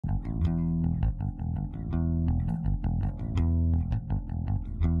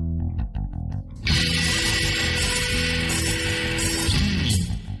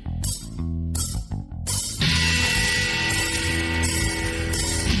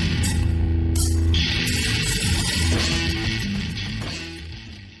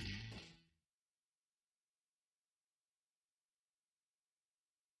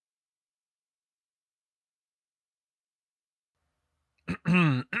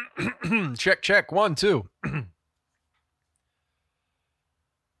Check, check. 1, 2.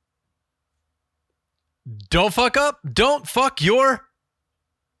 Don't fuck up. Don't fuck your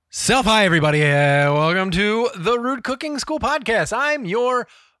self. Hi, everybody. Welcome to the Rude Cooking School Podcast. I'm your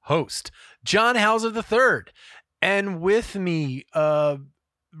host, John Hauser III. And with me,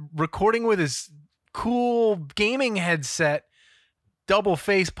 recording with his cool gaming headset, double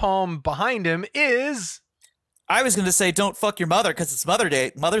face palm behind him is... I was going to say don't fuck your mother because it's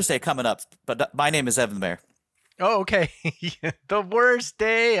Mother's Day coming up. But my name is Evan the Mayor. Oh, okay. The worst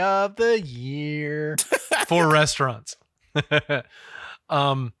day of the year for restaurants. I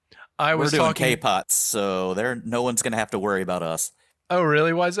was We're doing talking K-pots, so no one's going to have to worry about us. Oh,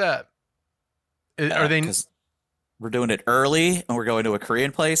 really? Why's that? Are they? Because we're doing it early, and we're going to a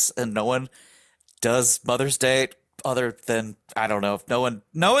Korean place, and no one does Mother's Day other than I don't know.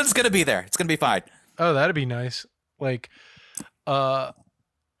 No one's going to be there. It's going to be fine. Oh, that'd be nice. Like, I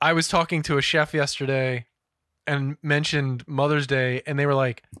was talking to a chef yesterday and mentioned Mother's Day, and they were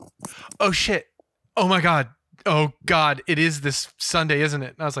like, "Oh shit! Oh my god! Oh god! It is this Sunday, isn't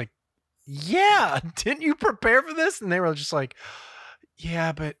it?" And I was like, "Yeah, didn't you prepare for this?" And they were just like,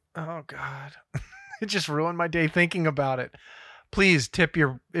 "Yeah, but oh god." It just ruined my day thinking about it. Please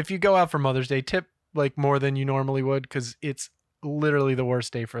if you go out for Mother's Day, tip like more than you normally would, because it's literally the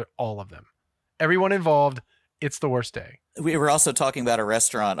worst day for all of them. Everyone involved, it's the worst day. We were also talking about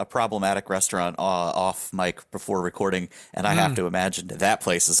a problematic restaurant off mic before recording, and I have to imagine that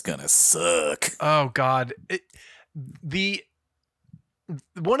place is gonna suck. Oh God.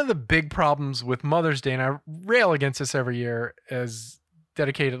 One of the big problems with Mother's Day, and I rail against this every year, as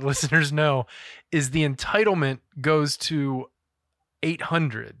dedicated listeners know, is the entitlement goes to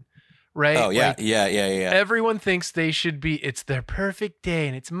 800, right? Oh yeah, like, yeah. Everyone thinks it's their perfect day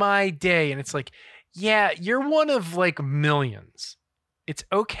and it's my day. And it's like, yeah, you're one of like millions. It's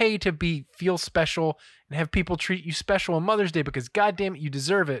okay to feel special and have people treat you special on Mother's Day because goddamn it, you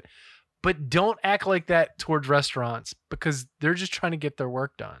deserve it. But don't act like that towards restaurants because they're just trying to get their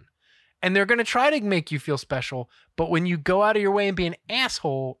work done. And they're going to try to make you feel special. But when you go out of your way and be an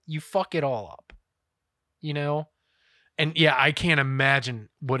asshole, you fuck it all up. You know? And yeah, I can't imagine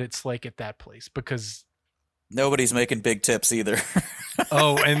what it's like at that place because Nobody's making big tips either.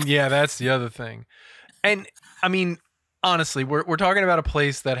 Oh, and yeah, that's the other thing. And I mean, honestly, we're talking about a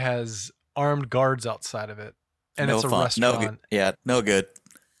place that has armed guards outside of it, and No it's a fun. restaurant. No good. Yeah, no good.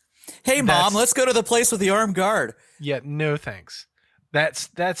 Hey, Mom, let's go to the place with the armed guard. Yeah, no thanks. That's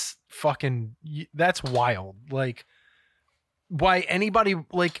wild. Like, why anybody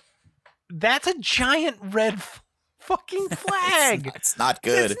like that's a giant red fucking flag. It's not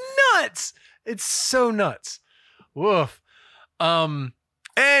good. It's nuts. It's so nuts. Woof.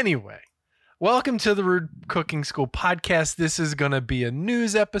 Anyway, welcome to the Rude Cooking School Podcast. This is going to be a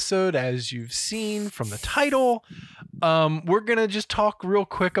news episode, as you've seen from the title. We're going to just talk real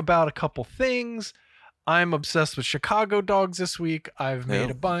quick about a couple things. I'm obsessed with Chicago dogs this week. I've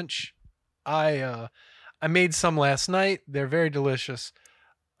made a bunch. I made some last night. They're very delicious.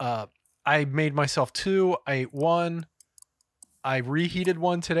 I made myself 2. I ate 1. I reheated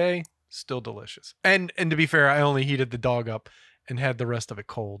 1 today. Still delicious. And to be fair, I only heated the dog up and had the rest of it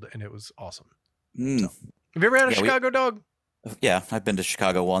cold, and it was awesome. So, have you ever had a Chicago dog? Yeah, I've been to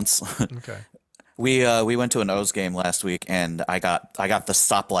Chicago once. Okay. We went to an O's game last week, and I got the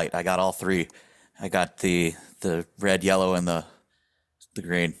stoplight. I got all 3. I got the red, yellow, and the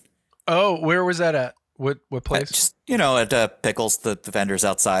green. Oh, where was that at? What place? Just at Pickles, the vendors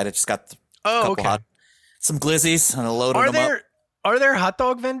outside. I just got some glizzies and I loaded them up. Are there hot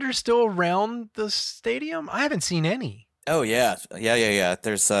dog vendors still around the stadium? I haven't seen any. Oh yeah.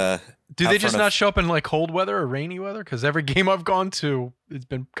 There's do they just not show up in like cold weather or rainy weather? Because every game I've gone to, it's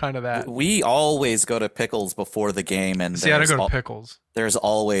been kind of that. We always go to Pickles before the game, and see, I don't go to Pickles. There's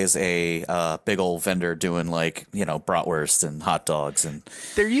always a big old vendor doing like bratwurst and hot dogs, and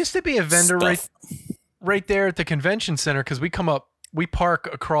there used to be a vendor right there at the convention center because we park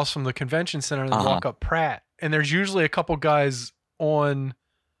across from the convention center and then walk up Pratt, and there's usually a couple guys on,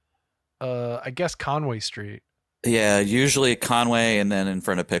 I guess Conway Street. Yeah, usually Conway, and then in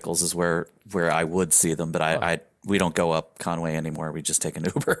front of Pickles is where I would see them, but we don't go up Conway anymore. We just take an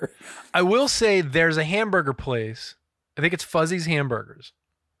Uber. I will say there's a hamburger place. I think it's Fuzzy's Hamburgers.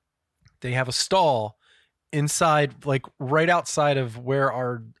 They have a stall inside, like right outside of where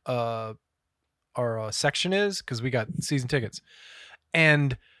our section is, because we got season tickets,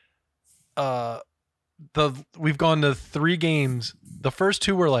 and we've gone to 3 games. The first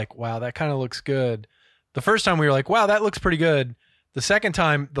 2 were like, wow, that kind of looks good. The first time we were like, wow, that looks pretty good. The second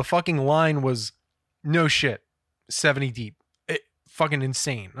time, the fucking line was no shit, 70 deep. Fucking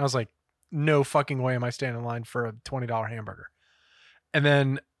insane. I was like, no fucking way am I standing in line for a $20 hamburger. And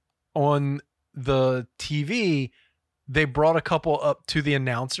then on the TV, they brought a couple up to the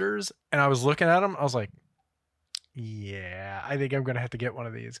announcers, and I was looking at them. I was like, yeah, I think I'm going to have to get one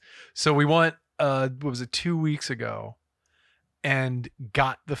of these. So we went, what was it, 2 weeks ago, and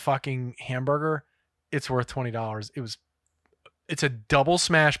got the fucking hamburger. It's worth $20. It's a double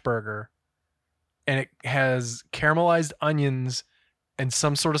smash burger, and it has caramelized onions and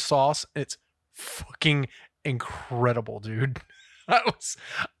some sort of sauce. It's fucking incredible, dude. I was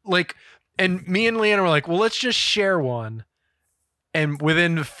like, and me and Leanna were like, well, let's just share one. And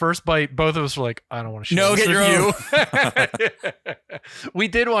within the first bite, both of us were like, I don't want to share this with you. We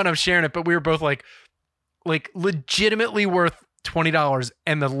did wind up sharing it, but we were both like legitimately worth $20.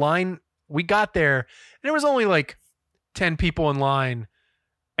 And the line, we got there, and there was only like 10 people in line,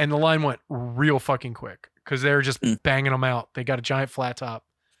 and the line went real fucking quick because they were just banging them out. They got a giant flat top.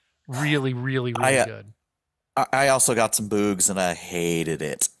 Really, really, really good. I also got some boogs, and I hated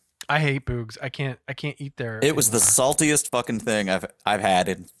it. I hate boogs. I can't eat there. It was the saltiest fucking thing I've had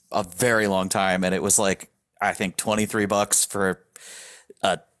in a very long time, and it was like, I think $23 for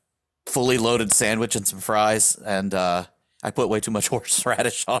a fully loaded sandwich and some fries, and I put way too much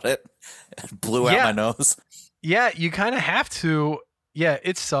horseradish on it and blew out my nose. Yeah, you kind of have to. Yeah,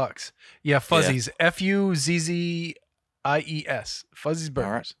 it sucks. Yeah, Fuzzies. Fuzzies. Fuzzies Burgers.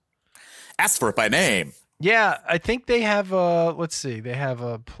 All right. Ask for it by name. Yeah, I think they have let's see. They have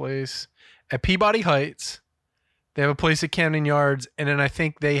a place at Peabody Heights. They have a place at Camden Yards, and then I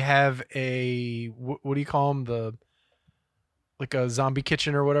think they have a what do you call them? Like a zombie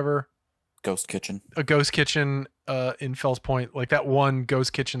kitchen or whatever. Ghost kitchen. A ghost kitchen in Fells Point, like that one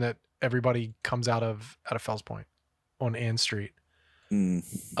ghost kitchen that everybody comes out of Fells Point on Ann Street.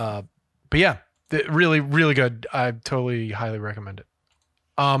 But yeah, really, really good. I totally highly recommend it.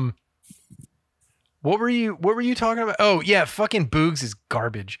 What were you talking about? Oh yeah, fucking Boogs is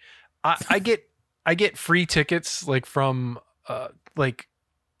garbage. I get free tickets like from like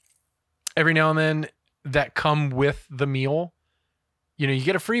every now and then that come with the meal. You know, you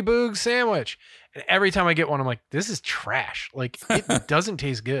get a free Boogs sandwich, and every time I get one, I'm like, this is trash. Like it doesn't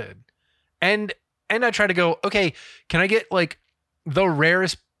taste good. And I try to go, okay, can I get like the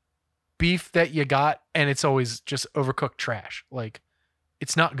rarest beef that you got? And it's always just overcooked trash. Like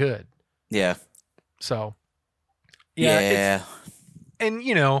it's not good. Yeah. So, yeah. And,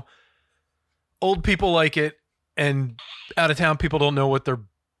 you know, old people like it, and out of town people don't know what they're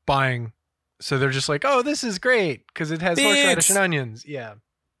buying. So they're just like, oh, this is great because it has horseradish and onions. Yeah.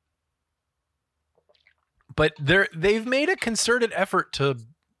 But they've made a concerted effort to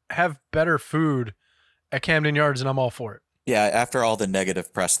have better food at Camden Yards, and I'm all for it. Yeah, after all the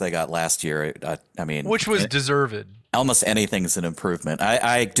negative press they got last year, I mean... Which was deserved. Almost anything's an improvement.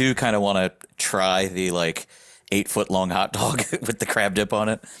 I do kind of want to try the, 8-foot-long hot dog with the crab dip on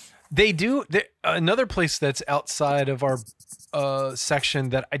it. They do. Another place that's outside of our section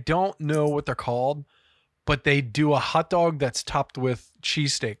that I don't know what they're called, but they do a hot dog that's topped with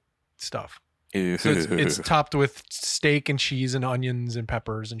cheesesteak stuff. Ooh. So it's topped with steak and cheese and onions and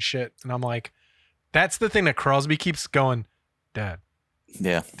peppers and shit. And I'm like, that's the thing that Crosby keeps going, Dad.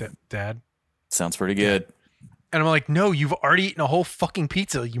 Yeah. Dad. Sounds pretty good. And I'm like, no, you've already eaten a whole fucking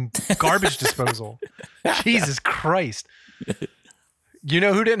pizza, you garbage disposal. Jesus Christ. You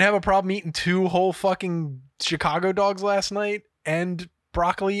know who didn't have a problem eating 2 whole fucking Chicago dogs last night? And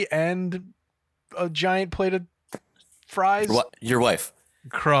broccoli and a giant plate of fries? Your wife.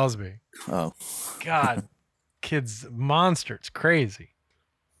 Crosby. Oh. God. Kid's monster. It's crazy.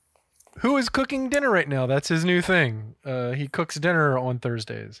 Who is cooking dinner right now? That's his new thing. He cooks dinner on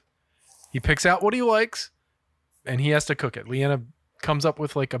Thursdays. He picks out what he likes, and he has to cook it. Leanna comes up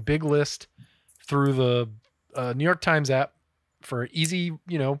with like a big list through the New York Times app for easy,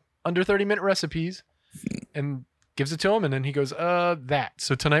 under 30-minute recipes, and gives it to him, and then he goes, that.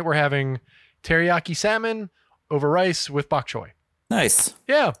 So tonight we're having teriyaki salmon over rice with bok choy. Nice.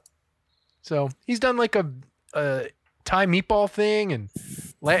 Yeah. So he's done like a Thai meatball thing, and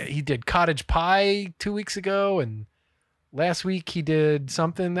he did cottage pie 2 weeks ago, and last week he did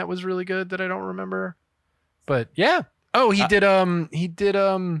something that was really good that I don't remember. But yeah. Oh, he did what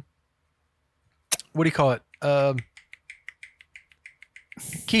do you call it?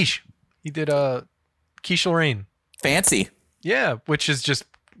 Quiche. He did quiche Lorraine. Fancy. Yeah, which is just,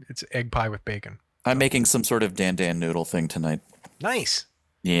 it's egg pie with bacon. I'm making some sort of Dan noodle thing tonight. Nice.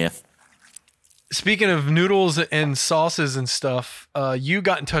 Yeah. Speaking of noodles and sauces and stuff, you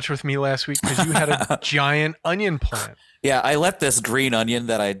got in touch with me last week because you had a giant onion plant. Yeah, I let this green onion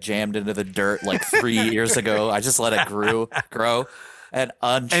that I jammed into the dirt like 3 years ago. I just let it grow. and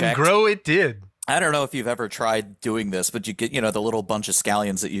unchecked. And grow it did. I don't know if you've ever tried doing this, but you get, the little bunch of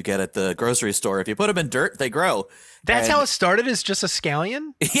scallions that you get at the grocery store. If you put them in dirt, they grow. That's how it started, as just a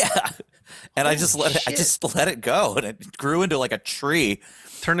scallion? Yeah. And I just let it go, and it grew into like a tree.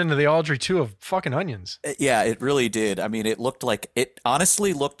 Turned into the Audrey 2 of fucking onions. Yeah, it really did. I mean, it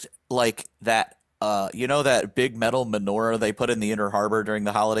honestly looked like that, that big metal menorah they put in the Inner Harbor during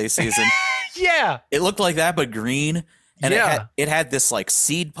the holiday season. Yeah. It looked like that, but green. And it had this like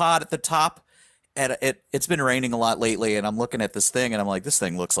seed pod at the top. And it's been raining a lot lately, and I'm looking at this thing, and I'm like, this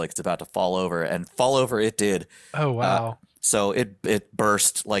thing looks like it's about to fall over, and fall over it did. Oh wow! So it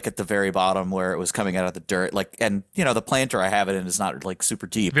burst like at the very bottom where it was coming out of the dirt, like, and the planter I have it in is not like super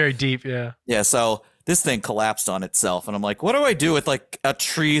deep, very deep, yeah. Yeah, so this thing collapsed on itself, and I'm like, what do I do with like a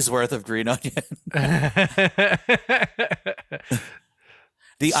tree's worth of green onion?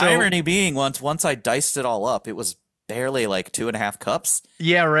 The irony being, once I diced it all up, it was barely like 2.5 cups.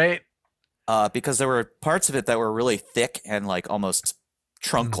 Yeah, right. Because there were parts of it that were really thick and like almost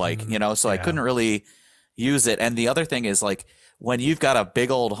trunk-like, so I couldn't really use it. And the other thing is, like, when you've got a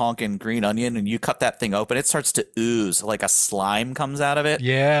big old honking green onion and you cut that thing open, it starts to ooze, like a slime comes out of it.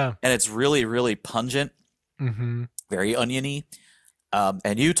 Yeah. And it's really, really pungent, very oniony.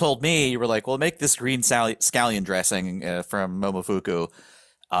 And you told me, you were like, well, make this green scallion dressing from Momofuku.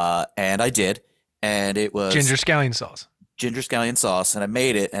 And I did. And it was ginger scallion sauce, and I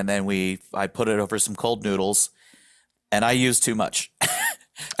made it, and then I put it over some cold noodles, and I used too much.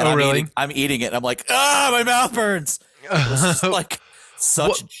 And really? I'm eating it, and I'm like, my mouth burns. It was just like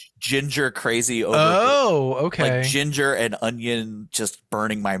such ginger crazy over. Oh, okay. Like ginger and onion just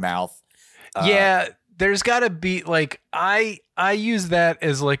burning my mouth. Yeah, there's got to be like I use that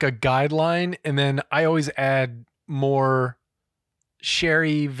as like a guideline, and then I always add more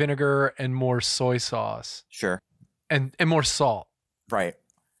sherry vinegar and more soy sauce. Sure. And more salt. Right.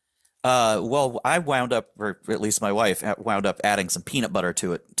 Well, I wound up, or at least my wife wound up adding some peanut butter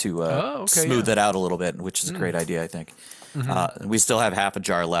to it to smooth it out a little bit, which is a great idea, I think. We still have half a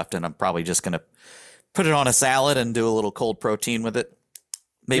jar left, and I'm probably just going to put it on a salad and do a little cold protein with it.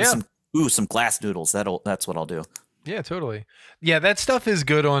 Maybe some glass noodles. That's what I'll do. Yeah, totally. Yeah, that stuff is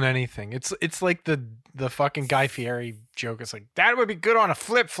good on anything. It's like the fucking Guy Fieri joke. It's like, that would be good on a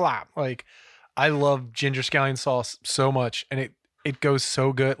flip-flop. Like, I love ginger scallion sauce so much, and it goes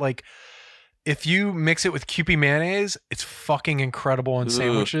so good. Like, if you mix it with Kewpie mayonnaise, it's fucking incredible on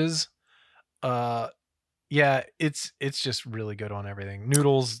sandwiches. Yeah, it's just really good on everything.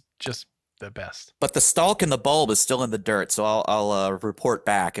 Noodles, just the best. But the stalk and the bulb is still in the dirt, so I'll report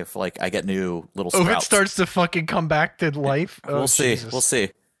back if like I get new little sprouts. Oh, if it starts to fucking come back to life. We'll see. Jesus. We'll see.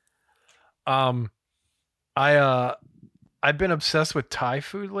 I've been obsessed with Thai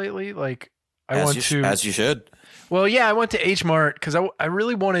food lately. Like, as you should. Well, yeah, I went to H Mart because I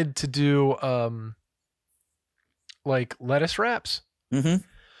really wanted to do like lettuce wraps.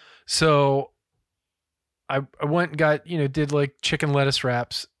 So I went and got, did like chicken lettuce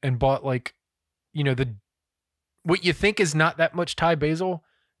wraps and bought like, what you think is not that much Thai basil.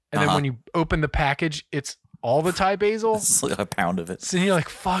 And then when you open the package, it's all the Thai basil. It's like a pound of it. So you're like,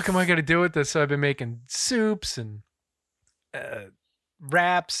 fuck, am I going to do with this? So I've been making soups and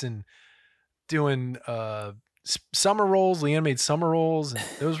wraps and doing summer rolls. Leanne made summer rolls, and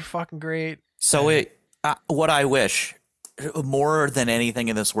those were fucking great. So what I wish more than anything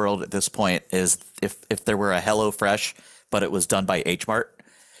in this world at this point is if there were a HelloFresh, but it was done by H Mart.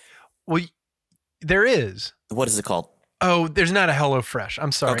 Well, there is. What is it called? Oh, there's not a HelloFresh.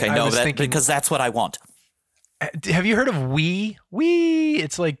 I'm sorry. Okay, no, because that's what I want. Have you heard of Wee?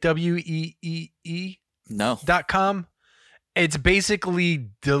 It's like WEEE. No. .com. It's basically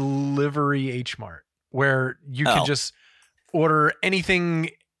delivery H Mart, where you can just order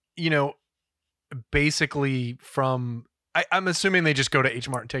anything, basically from. I'm assuming they just go to H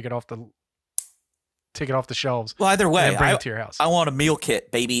Mart and take it off the shelves. Well, either way, and bring it to your house. I want a meal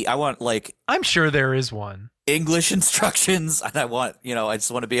kit, baby. I want I'm sure there is one. English instructions, and I want, I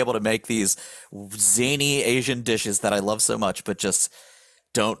just want to be able to make these zany Asian dishes that I love so much, but just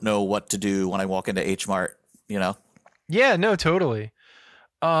don't know what to do when I walk into H Mart, Yeah, no, totally.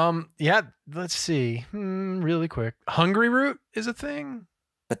 Yeah, let's see. Really quick. Hungry Root is a thing.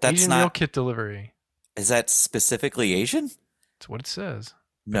 But that's Asian not meal kit delivery. Is that specifically Asian? That's what it says.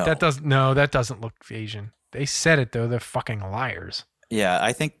 No. That doesn't look Asian. They said it though. They're fucking liars. Yeah,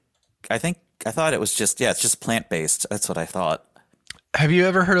 I thought it was just it's just plant-based. That's what I thought. Have you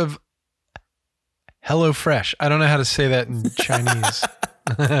ever heard of HelloFresh? I don't know how to say that in Chinese.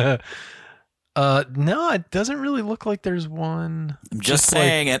 No, it doesn't really look like there's one. I'm just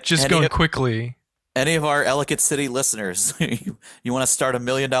saying it. Just going quickly. Any of our Ellicott City listeners, you want to start $1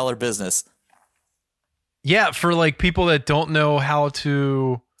 million business? Yeah, for like people that don't know how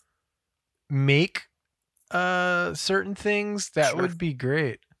to make certain things, that Sure. would be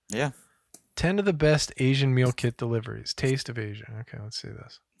great. Yeah. 10 of the best Asian meal kit deliveries. Taste of Asia. Okay, let's see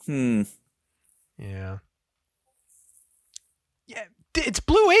this. Yeah. Yeah, it's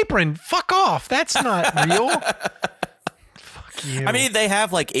Blue Apron. Fuck off. That's not real. Fuck you. I mean, they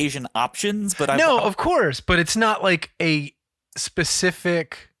have like Asian options, but no, of course, but it's not like a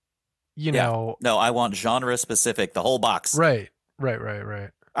specific, you Yeah. know. No, I want genre specific, the whole box. Right.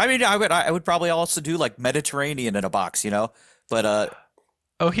 I mean, I would probably also do like Mediterranean in a box, you know. But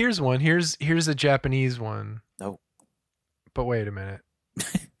Oh, here's one. Here's a Japanese one. no, But wait a minute.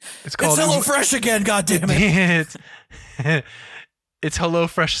 It's it's called HelloFresh again. God damn it! It's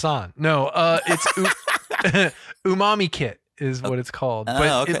HelloFresh San. No, it's Umami Kit is what it's called.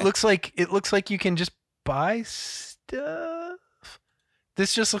 But okay. it looks like you can just buy stuff.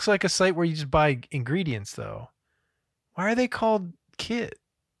 This just looks like a site where you just buy ingredients, though. Why are they called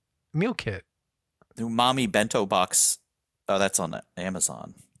meal kit? Umami bento box. Oh, that's on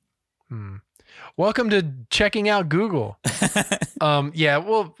Amazon. Welcome to checking out Google. Yeah,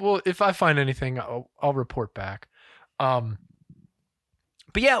 well, if I find anything, I'll report back. But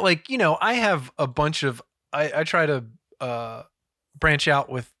yeah, like, you know, I have a bunch of, I try to branch out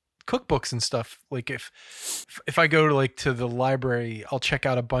with cookbooks and stuff. Like if I go to the library, I'll check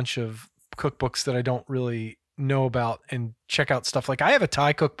out a bunch of cookbooks that I don't really know about and check out stuff. Like I have a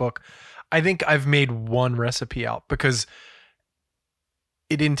Thai cookbook. I think I've made one recipe out because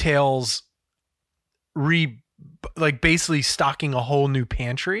it entails basically stocking a whole new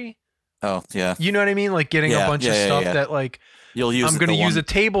pantry. Oh yeah. You know what I mean? Like getting a bunch of stuff that like you'll use. I'm going to use a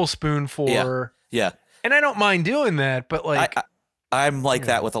tablespoon for. Yeah. And I don't mind doing that, but like I'm like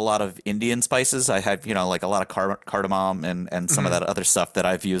that with a lot of Indian spices. I have, you know, like a lot of cardamom and some of that other stuff that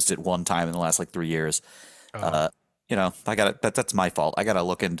I've used at one time in the last like 3 years. You know, that's my fault. I got to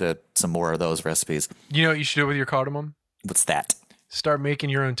look into some more of those recipes. You know what you should do with your cardamom? What's that? Start making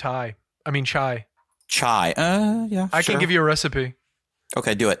your own chai. Chai. Yeah. I can give you a recipe.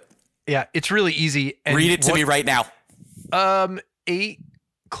 Okay, do it. Yeah, it's really easy. And read it to me right now. 8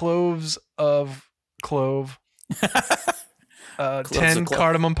 cloves of clove. 10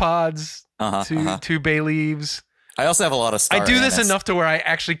 cardamom pods. Two bay leaves. I also have a lot of star I do this anise. enough to where I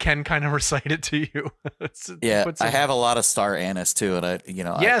actually can kind of recite it to you. I have a lot of star anise too,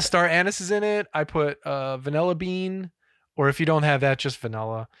 and star anise is in it. I put vanilla bean, or if you don't have that, just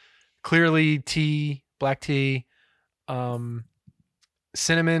vanilla. Clearly tea, black tea,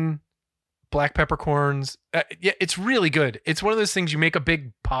 cinnamon, black peppercorns. Yeah, it's really good. It's one of those things you make a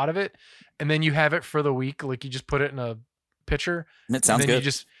big pot of it, and then you have it for the week. Like you just put it in a pitcher. It sounds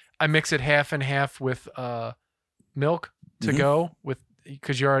good. I mix it half and half with milk to go with,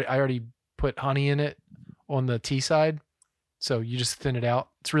 because I already put honey in it on the tea side, so you just thin it out.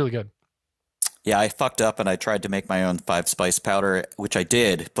 It's really good. Yeah, I fucked up and I tried to make my own 5 spice powder, which I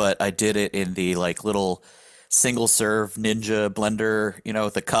did, but I did it in the like little single serve Ninja blender, you know,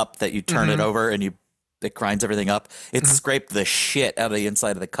 the cup that you turn it over and it grinds everything up. It scraped the shit out of the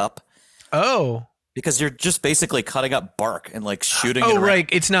inside of the cup. Oh. Because you're just basically cutting up bark and like shooting it around. Right.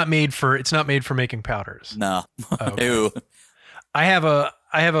 It's not made for making powders. No. Okay. Ew. I have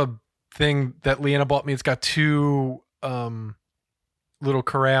a thing that Leanna bought me. It's got 2 little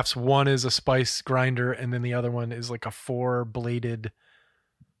carafes. One is a spice grinder, and then the other one is like a 4-bladed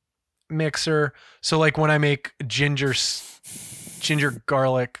mixer. So like when I make ginger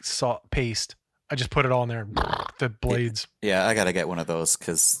garlic salt paste, I just put it all in there. The blades. Yeah, I gotta get one of those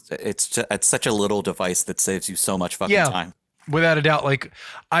because it's such a little device that saves you so much fucking time. Without a doubt. Like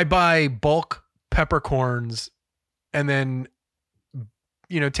I buy bulk peppercorns and then,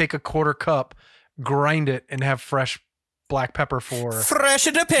 you know, take a 1/4 cup, grind it, and have fresh black pepper for fresh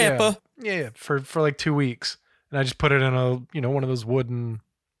in the pepper. Yeah, for like 2 weeks, and I just put it in one of those wooden,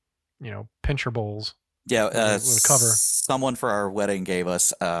 pincher bowls. Yeah, with a cover. Someone for our wedding gave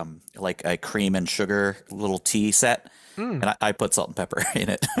us like a cream and sugar little tea set, and I put salt and pepper in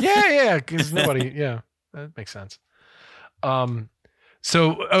it. Yeah, because that makes sense.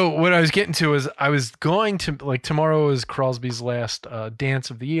 So what I was getting to is I was going to, like, tomorrow is Crosby's last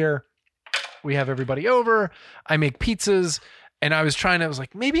dance of the year. We have everybody over. I make pizzas, and I was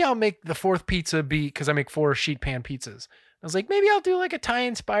like, maybe I'll make the 4th pizza because I make 4 sheet pan pizzas. I was like, maybe I'll do like a Thai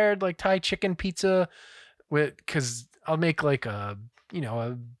inspired, like Thai chicken pizza because I'll make like a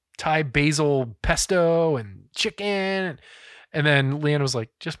Thai basil pesto and chicken. And then Leanne was like,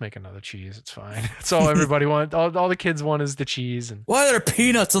 just make another cheese. It's fine. That's all everybody wants. All the kids want is the cheese. And Why are there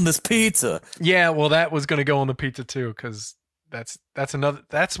peanuts on this pizza? yeah, well, that was going to go on the pizza too, because that's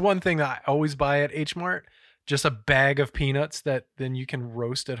one thing that I always buy at H Mart. Just a bag of peanuts that then you can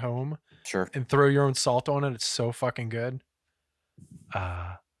roast at home. Sure. And throw your own salt on it. It's so fucking good.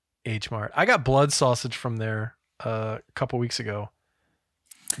 H Mart. I got blood sausage from there a couple weeks ago.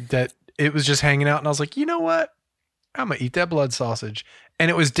 That it was just hanging out, and I was like, you know what? I'm gonna eat that blood sausage. And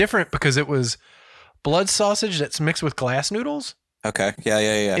it was different because it was blood sausage that's mixed with glass noodles. Okay.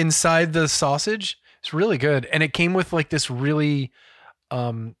 Yeah. Inside the sausage. It's really good. And it came with like this really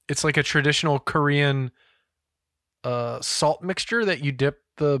it's like a traditional Korean salt mixture that you dip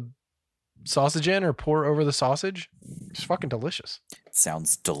the sausage in or pour over the sausage. It's fucking delicious.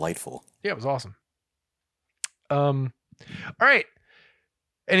 Sounds delightful. Yeah, it was awesome. All right.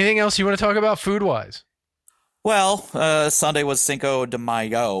 Anything else you want to talk about food wise? Well, Sunday was Cinco de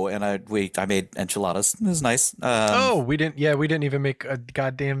Mayo, and I made enchiladas. It was nice. We didn't even make a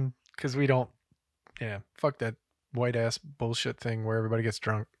goddamn, because we don't. Yeah, fuck that white ass bullshit thing where everybody gets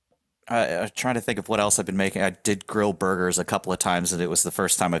drunk. I'm trying to think of what else I've been making. I did grill burgers a couple of times, and it was the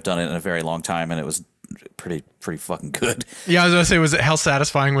first time I've done it in a very long time, and it was pretty fucking good. Yeah, I was gonna say, how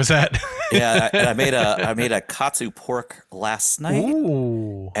satisfying was that? Yeah, I made a katsu pork last night.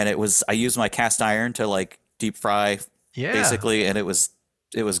 Ooh. And I used my cast iron to like deep fry, basically, and it was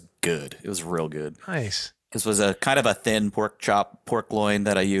good. It was real good. Nice. This was a kind of a thin pork loin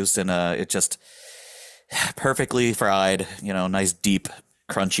that I used, and it just perfectly fried. Nice deep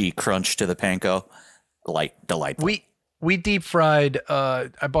crunchy crunch to the panko. Delightful. We deep fried.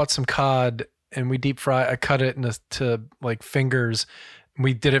 I bought some cod and we deep fry. I cut it into like fingers.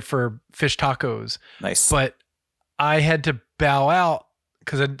 We did it for fish tacos. Nice. But I had to bow out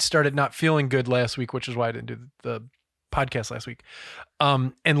because I started not feeling good last week, which is why I didn't do the podcast last week.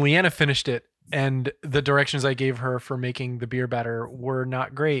 And Leanna finished it, and the directions I gave her for making the beer batter were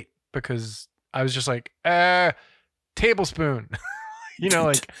not great because I was just like, tablespoon.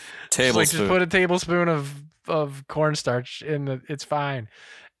 Just put a tablespoon of cornstarch in it's fine.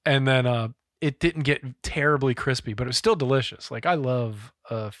 And then it didn't get terribly crispy, but it was still delicious. Like, I love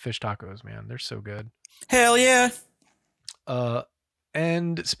fish tacos, man. They're so good. Hell yeah.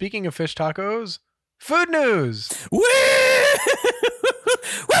 And speaking of fish tacos, food news. Woo!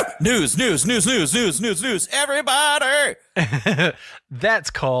 News, everybody. That's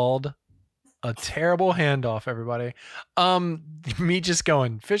called a terrible handoff, everybody. Me just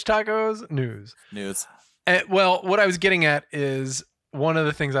going fish tacos, news. Well, what I was getting at is one of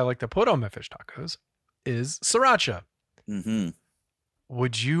the things I like to put on my fish tacos is sriracha. Mm-hmm.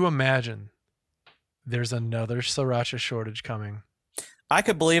 Would you imagine there's another sriracha shortage coming? I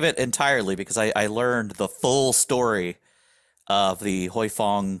could believe it entirely because I learned the full story of the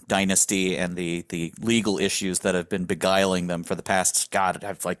Huifeng dynasty and the legal issues that have been beguiling them for the past,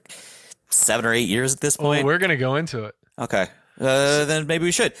 like 7 or 8 years at this point. Oh, we're going to go into it. Okay. Then maybe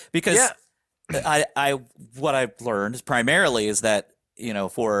we should, because what I've learned primarily is that,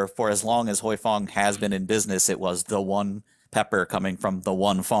 for as long as Huifeng has been in business, it was the one pepper coming from the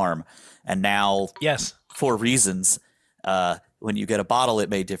one farm. And now, yes, for reasons, when you get a bottle, it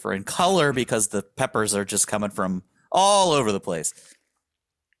may differ in color because the peppers are just coming from all over the place.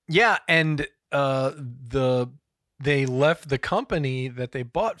 Yeah, and they left the company that they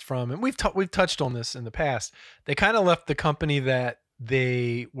bought from, and we've touched on this in the past. They kind of left the company that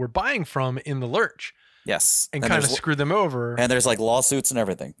they were buying from in the lurch. Yes, and kind of screwed them over. And there's like lawsuits and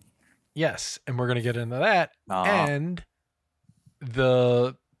everything. Yes, and we're gonna get into that. And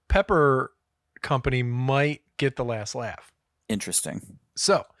the pepper company might get the last laugh. Interesting.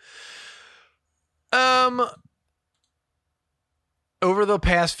 So, over the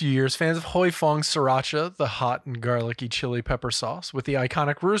past few years, fans of Huifeng Sriracha, the hot and garlicky chili pepper sauce with the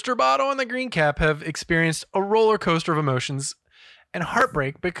iconic rooster bottle and the green cap, have experienced a roller coaster of emotions and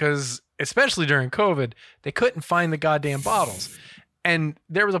heartbreak because, especially during COVID, they couldn't find the goddamn bottles. And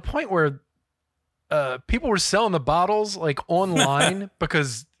there was a point where people were selling the bottles like online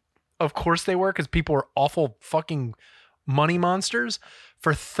because, of course they were, because people are awful fucking money monsters,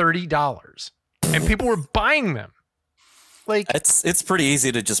 for $30, and people were buying them. Like, it's pretty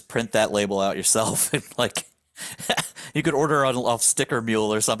easy to just print that label out yourself. And like, you could order off Sticker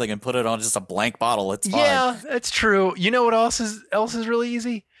Mule or something and put it on just a blank bottle. It's fine. Yeah, that's true. You know what else is really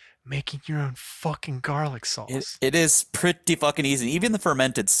easy? Making your own fucking garlic sauce. It is pretty fucking easy. Even the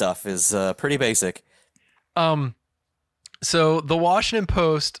fermented stuff is pretty basic. So the Washington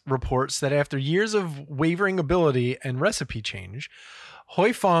Post reports that after years of wavering ability and recipe change,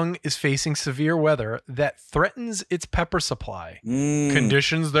 Hoi Fong is facing severe weather that threatens its pepper supply.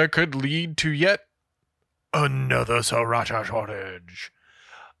 Conditions that could lead to yet another Sriracha shortage.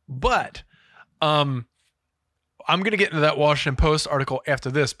 But I'm going to get into that Washington Post article after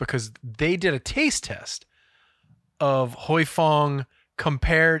this because they did a taste test of Hoi Fong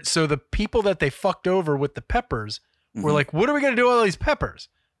compared. So the people that they fucked over with the peppers were like, what are we going to do with all these peppers?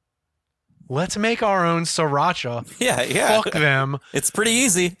 Let's make our own Sriracha. Yeah. Fuck them. It's pretty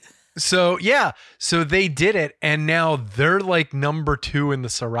easy. So, yeah. So they did it, and now they're like number 2 in the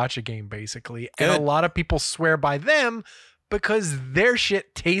Sriracha game, basically. Good. And a lot of people swear by them because their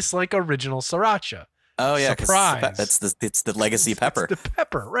shit tastes like original Sriracha. Oh, yeah. Surprise. It's the legacy pepper. It's the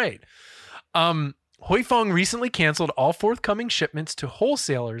pepper, right. Hoi Fong recently canceled all forthcoming shipments to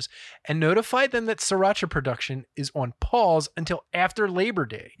wholesalers and notified them that Sriracha production is on pause until after Labor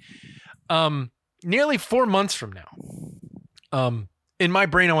Day. Nearly 4 months from now. In my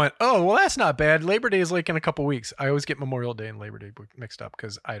brain, I went, oh, well, that's not bad. Labor Day is like in a couple weeks. I always get Memorial Day and Labor Day mixed up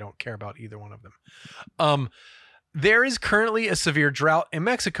because I don't care about either one of them. There is currently a severe drought in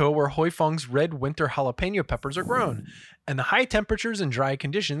Mexico where Hoi Fong's red winter jalapeno peppers are grown, and the high temperatures and dry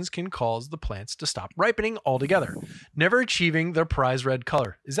conditions can cause the plants to stop ripening altogether, never achieving their prize red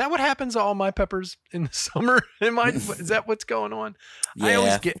color. Is that what happens to all my peppers in the summer? Is that what's going on? Yeah. I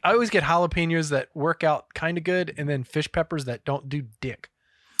always get jalapenos that work out kind of good, and then fish peppers that don't do dick.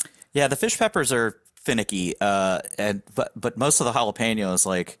 Yeah, the fish peppers are finicky, but most of the jalapenos,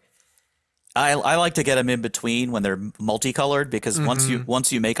 like, I like to get them in between when they're multicolored because once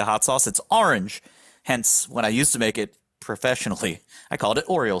you make a hot sauce, it's orange. Hence, when I used to make it professionally, I called it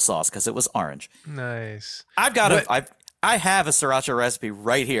Oreo sauce because it was orange. Nice. I have a Sriracha recipe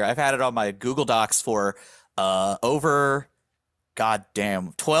right here. I've had it on my Google Docs for over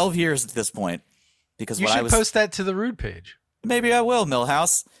goddamn 12 years at this point. Because you should post that to the Rude page. Maybe I will,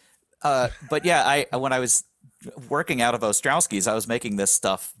 Millhouse. But yeah, when I was working out of Ostrowski's, I was making this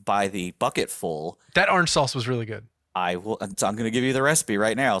stuff by the bucketful. That orange sauce was really good. I'm going to give you the recipe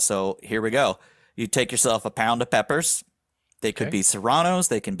right now. So here we go. You take yourself a pound of peppers. They could be serranos.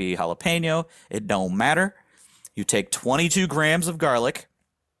 They can be jalapeno. It don't matter. You take 22 grams of garlic.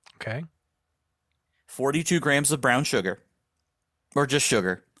 Okay. 42 grams of brown sugar. Or just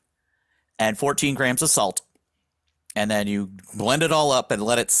sugar. And 14 grams of salt. And then you blend it all up and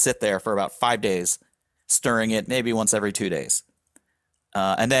let it sit there for about 5 days. Stirring it maybe once every 2 days.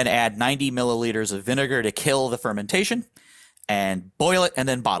 And then add 90 milliliters of vinegar to kill the fermentation and boil it and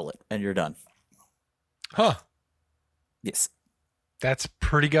then bottle it and you're done. Huh. Yes. That's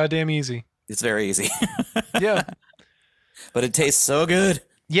pretty goddamn easy. It's very easy. Yeah. But it tastes so good.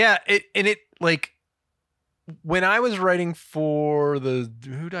 Yeah. Like when I was writing for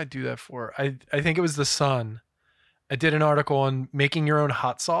who did I do that for? I think it was The Sun. I did an article on making your own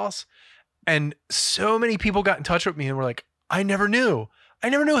hot sauce. And so many people got in touch with me and were like, I never knew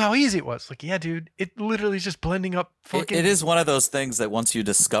how easy it was. Like, yeah, dude, it literally is just blending up fucking. It is one of those things that once you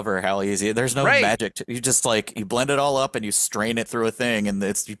discover how easy, there's no magic. You just you blend it all up and you strain it through a thing and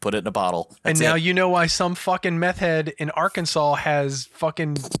you put it in a bottle. That's and now you know why some fucking meth head in Arkansas has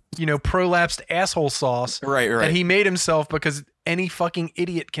fucking, prolapsed asshole sauce. Right. That he made himself because any fucking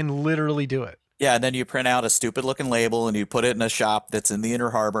idiot can literally do it. Yeah, and then you print out a stupid looking label and you put it in a shop that's in the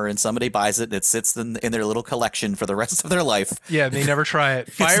Inner Harbor and somebody buys it and it sits in their little collection for the rest of their life. Yeah, they never try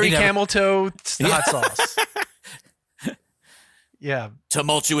it. Fiery camel toe hot sauce. Yeah.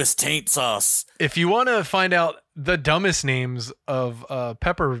 Tumultuous taint sauce. If you want to find out the dumbest names of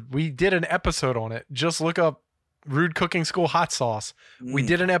pepper, we did an episode on it. Just look up Rude Cooking School hot sauce. We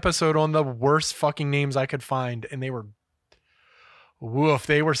did an episode on the worst fucking names I could find and they were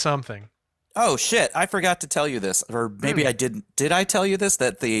something. Oh shit, I forgot to tell you this. Or maybe I didn't. Did I tell you this?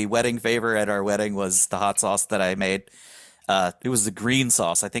 That the wedding favor at our wedding was the hot sauce that I made. It was the green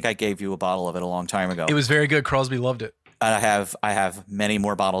sauce. I think I gave you a bottle of it a long time ago. It was very good. Crosby loved it. I have many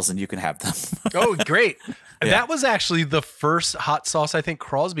more bottles and you can have them. Oh, great. Yeah. That was actually the first hot sauce I think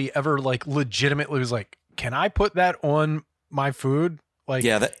Crosby ever legitimately was like, can I put that on my food?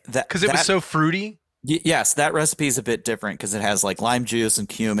 Yeah, because it was so fruity. Yes, that recipe is a bit different because it has lime juice and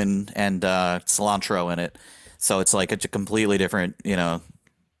cumin and cilantro in it. So it's a completely different,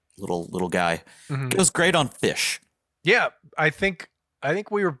 little guy. Mm-hmm. It was great on fish. Yeah, I think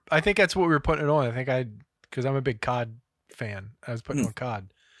that's what we were putting it on. Because I'm a big cod fan. I was putting it on cod.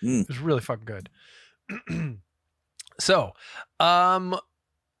 It was really fucking good. So, let's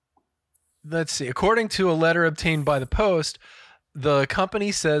see. According to a letter obtained by the Post, The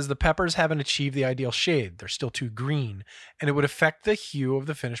company says the peppers haven't achieved the ideal shade. They're still too green, and it would affect the hue of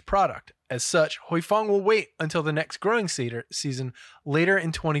the finished product. As such, Hoi Fong will wait until the next growing season later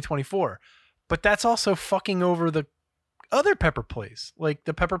in 2024. But that's also fucking over the other pepper place, like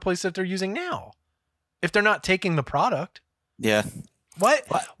the pepper place that they're using now. If they're not taking the product. Yeah. What?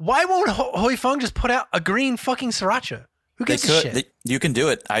 Why won't Hoi Fong just put out a green fucking Sriracha? Who gives a shit? You can do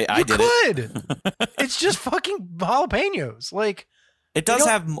it. I did it. It's just fucking jalapenos. Like, it does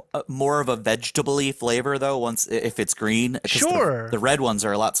have more of a vegetable-y flavor though. If it's green, sure. The red ones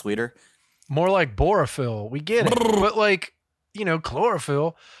are a lot sweeter. More like borophyll. We get it, but like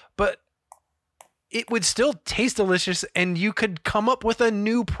chlorophyll. But it would still taste delicious, and you could come up with a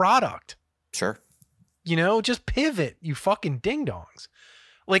new product. Sure. Just pivot. You fucking ding dongs.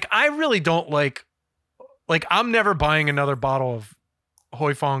 Like, I really don't like. Like, I'm never buying another bottle of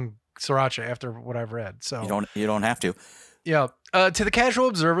Hoi Fong Sriracha after what I've read. So you don't have to. Yeah. To the casual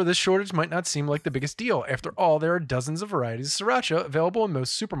observer, this shortage might not seem like the biggest deal. After all, there are dozens of varieties of Sriracha available in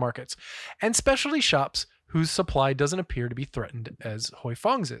most supermarkets and specialty shops whose supply doesn't appear to be threatened as Hoi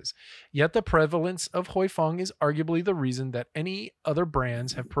Fong's is. Yet the prevalence of Hoi Fong is arguably the reason that any other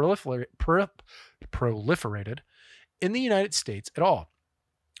brands have proliferated in the United States at all.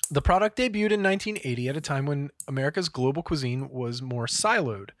 The product debuted in 1980 at a time when America's global cuisine was more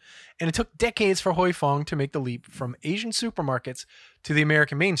siloed, and it took decades for Hoi Fong to make the leap from Asian supermarkets to the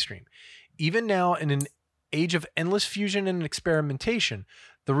American mainstream. Even now, in an age of endless fusion and experimentation,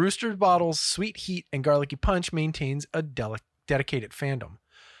 the Rooster bottle's sweet heat and garlicky punch maintains a dedicated fandom,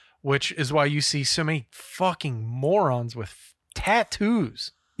 which is why you see so many fucking morons with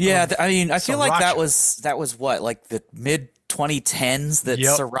tattoos. Yeah, I mean, I feel like that was what, like the mid 2010s that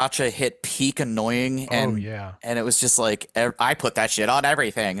Sriracha hit peak annoying, and and it was just like I put that shit on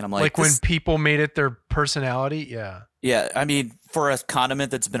everything, and I'm like when people made it their personality. Yeah, I mean, for a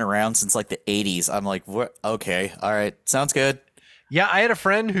condiment that's been around since like the 80s, I'm like, what? Okay, all right, sounds good. Yeah, I had a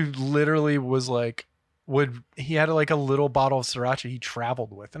friend who literally was like, he had like a little bottle of Sriracha he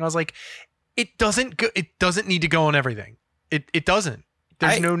traveled with, and I was like, it doesn't need to go on everything. It doesn't.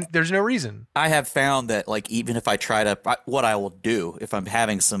 There's no reason. I have found that, like, even if I try to, what I will do if I'm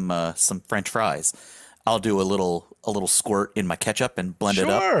having some French fries, I'll do a little squirt in my ketchup and blend it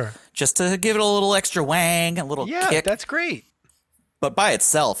up, just to give it a little extra wang, a little kick. Yeah, that's great. But by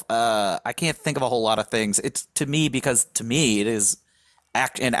itself, I can't think of a whole lot of things. It's because to me it is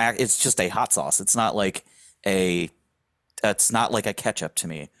it's just a hot sauce. It's not like a ketchup to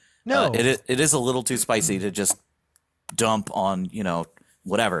me. No, it is a little too spicy to just dump on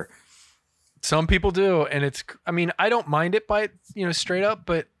whatever. Some people do, and I don't mind it by straight up,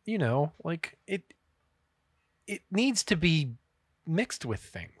 but like it needs to be mixed with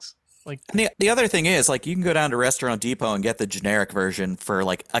things. Like, the other thing is, like, you can go down to Restaurant Depot and get the generic version for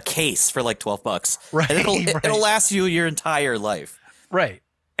like a case for like $12, right? And it'll last you your entire life, right?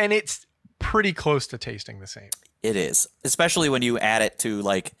 And it's pretty close to tasting the same. It is, especially when you add it to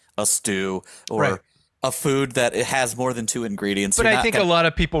like a stew or a food that it has more than 2 ingredients. But I think a lot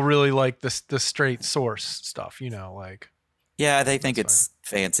of people really like the straight source stuff, like. Yeah, they think it's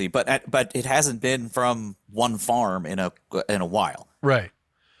fancy, but it hasn't been from one farm in a while. Right.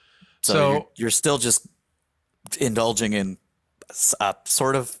 So you're still just indulging in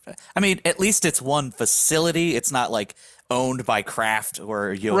sort of, I mean, at least it's one facility. It's not like owned by Kraft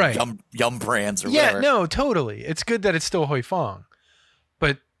or Yum Brands or whatever. Yeah, no, totally. It's good that it's still Hoi Fong.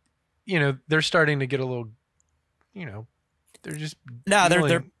 But they're starting to get a little, they're just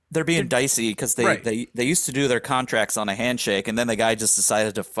they're being dicey because they used to do their contracts on a handshake, and then the guy just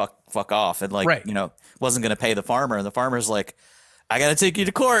decided to fuck off and wasn't going to pay the farmer, and the farmer's like, I got to take you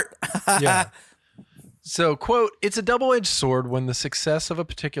to court. Yeah. So, quote, it's a double-edged sword when the success of a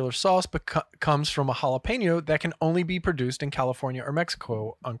particular sauce comes from a jalapeno that can only be produced in California or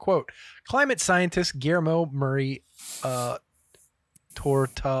Mexico, unquote. Climate scientist Guillermo Murray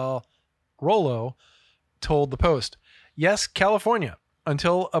Tortorello told the Post, yes, California.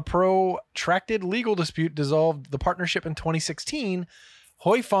 Until a protracted legal dispute dissolved the partnership in 2016,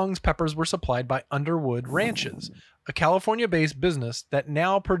 Hoi Fong's peppers were supplied by Underwood Ranches, a California-based business that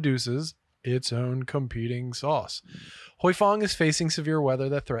now produces its own competing sauce. Hoi Fong is facing severe weather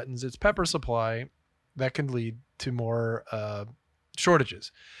that threatens its pepper supply that could lead to more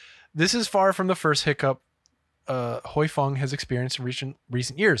shortages. This is far from the first hiccup Hoi Fong has experienced in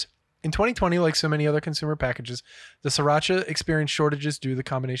recent years. In 2020, like so many other consumer packages, the Sriracha experienced shortages due to the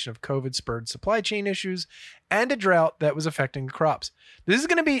combination of COVID-spurred supply chain issues and a drought that was affecting the crops. This is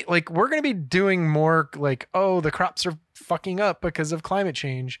going to be like, we're going to be doing more like, oh, the crops are fucking up because of climate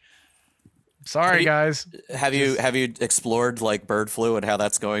change Sorry, guys. Have you explored like bird flu and how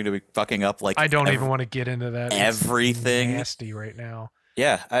that's going to be fucking up like I don't even want to get into that. Everything. It's nasty right now.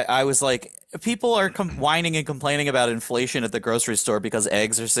 Yeah, I was like, people are whining and complaining about inflation at the grocery store because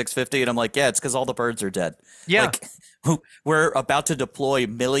eggs are $6.50, and I'm like, yeah, it's because all the birds are dead. Yeah, like, we're about to deploy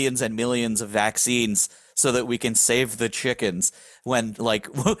millions and millions of vaccines so that we can save the chickens. When like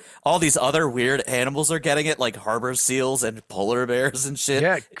all these other weird animals are getting it, like harbor seals and polar bears and shit.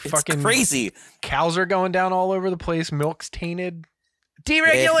 Yeah, it's fucking crazy. Cows are going down all over the place. Milk's tainted.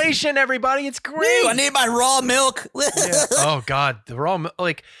 Deregulation, everybody. It's great. Woo, I need my raw milk. Yeah. Oh God, the raw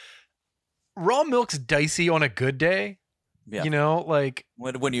milk's dicey on a good day. Yeah. You know, like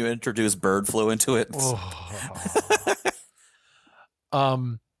when you introduce bird flu into it.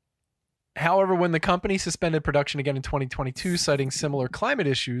 However, when the company suspended production again in 2022, citing similar climate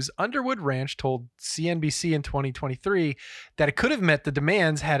issues, Underwood Ranch told CNBC in 2023 that it could have met the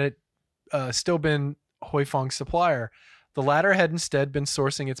demands had it still been Hoi Fong's supplier. The latter had instead been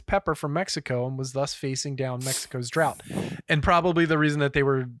sourcing its pepper from Mexico and was thus facing down Mexico's drought. And probably the reason that they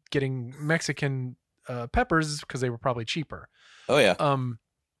were getting Mexican peppers is because they were probably cheaper. Oh, yeah.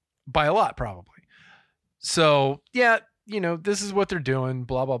 By a lot, probably. So, yeah, you know, this is what they're doing,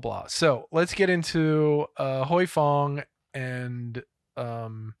 blah, blah, blah. So let's get into Hoi Fong and...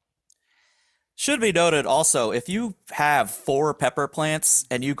 Should be noted also, if you have 4 pepper plants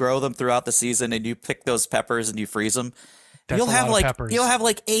and you grow them throughout the season and you pick those peppers and you freeze them, you'll have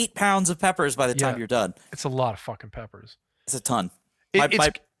like 8 pounds of peppers by the time you're done. It's a lot of fucking peppers. It's a ton.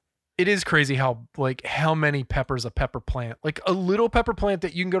 It is crazy how many peppers a pepper plant, like a little pepper plant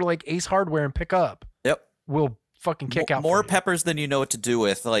that you can go to like Ace Hardware and pick up. Yep. Will fucking kick out more peppers than you know what to do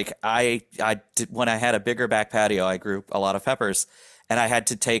with. Like I did when I had a bigger back patio, I grew a lot of peppers. And I had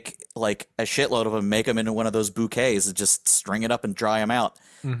to take like a shitload of them, make them into one of those bouquets and just string it up and dry them out.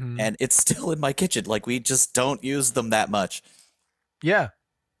 Mm-hmm. And it's still in my kitchen. Like we just don't use them that much. Yeah.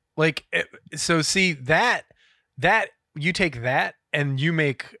 Like, so see that you take that and you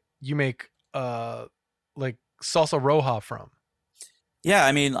make like salsa roja from. Yeah.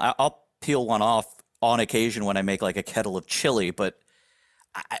 I mean, I'll peel one off on occasion when I make like a kettle of chili, but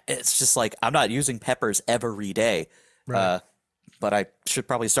it's just like, I'm not using peppers every day. Right. But I should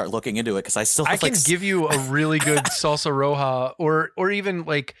probably start looking into it because I can give you a really good salsa roja or even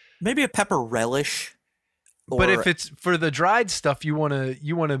like maybe a pepper relish. But if it's for the dried stuff, you want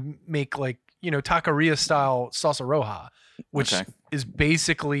to make like, you know, taqueria style salsa roja, which is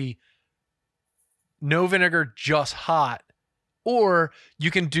basically no vinegar, just hot. Or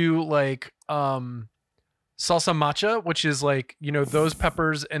you can do like salsa macha, which is like, you know, those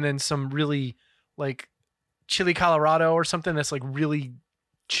peppers and then some really like chili Colorado or something that's like really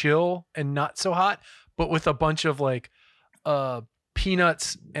chill and not so hot, but with a bunch of like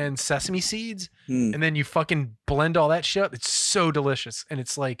peanuts and sesame seeds. And then you fucking blend all that shit up. It's so delicious. And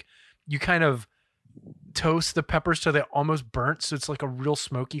it's like you kind of toast the peppers till they're almost burnt, so it's like a real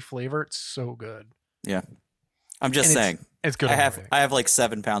smoky flavor. It's so good. Yeah. I'm just saying. It's good. I have like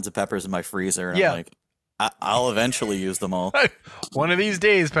 7 pounds of peppers in my freezer and I'm like, I'll eventually use them all. One of these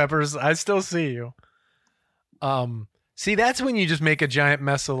days, Peppers, I still see you. See, that's when you just make a giant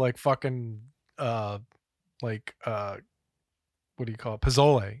mess of like fucking, what do you call it?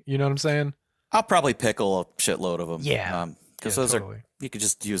 Pozole. You know what I'm saying? I'll probably pickle a shitload of them. Yeah. Because those are, you could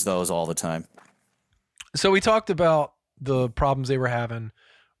just use those all the time. So we talked about the problems they were having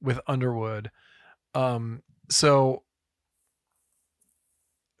with Underwood.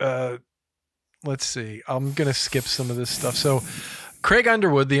 Let's see. I'm going to skip some of this stuff. So Craig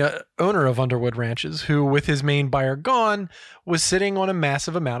Underwood, the owner of Underwood Ranches, who with his main buyer gone, was sitting on a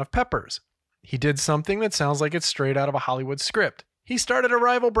massive amount of peppers. He did something that sounds like it's straight out of a Hollywood script. He started a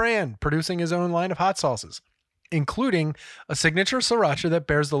rival brand, producing his own line of hot sauces, including a signature sriracha that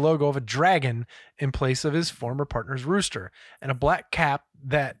bears the logo of a dragon in place of his former partner's rooster, and a black cap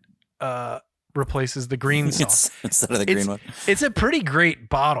that replaces the green sauce instead of the green one. It's a pretty great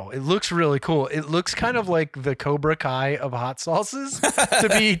bottle. It looks really cool. It looks kind of like the Cobra Kai of hot sauces,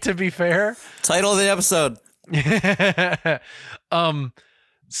 to be fair. Title of the episode.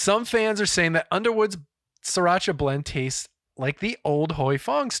 Some fans are saying that Underwood's sriracha blend tastes like the old Hoi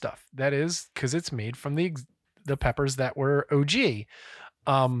Fong stuff. That is because it's made from the peppers that were OG.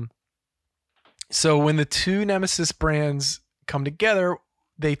 So when the two Nemesis brands come together,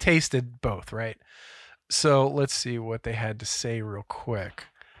 they tasted both, right? So let's see what they had to say real quick.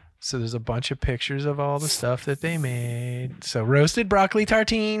 So there's a bunch of pictures of all the stuff that they made. So roasted broccoli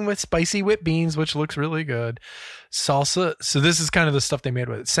tartine with spicy whipped beans, which looks really good. Salsa. So this is kind of the stuff they made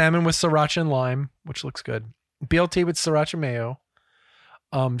with it. Salmon with sriracha and lime, which looks good. BLT with sriracha mayo.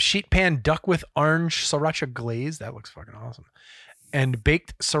 Sheet pan duck with orange sriracha glaze. That looks fucking awesome. And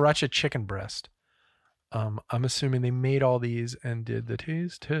baked sriracha chicken breast. I'm assuming they made all these and did the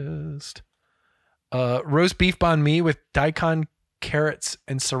taste test. Roast beef banh mi with daikon, carrots,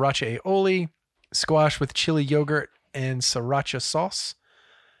 and sriracha aioli. Squash with chili yogurt and sriracha sauce.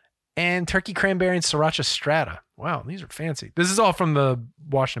 And turkey cranberry and sriracha strata. Wow, these are fancy. This is all from the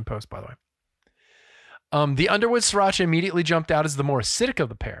Washington Post, by the way. The Underwood sriracha immediately jumped out as the more acidic of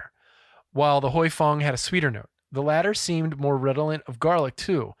the pair, while the Hoi Fong had a sweeter note. The latter seemed more redolent of garlic,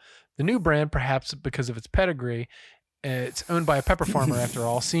 too. The new brand, perhaps because of its pedigree, it's owned by a pepper farmer after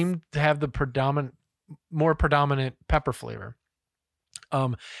all, seemed to have the more predominant pepper flavor.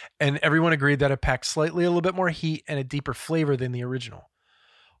 And everyone agreed that it packed slightly a little bit more heat and a deeper flavor than the original.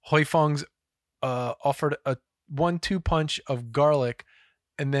 Hoi Fong's offered a 1-2 punch of garlic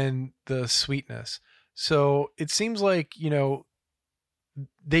and then the sweetness. So it seems like,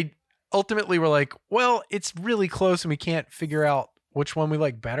 they ultimately were like, well, it's really close and we can't figure out which one we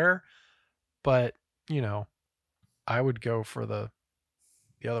like better. But, I would go for the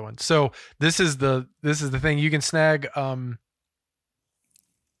other one. So this is the thing. You can snag a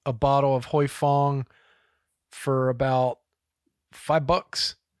bottle of Hoi Fong for about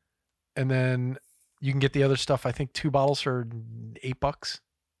 $5. And then you can get the other stuff. I think 2 bottles for $8.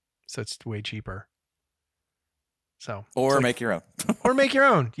 So it's way cheaper. So, or make your own. Or make your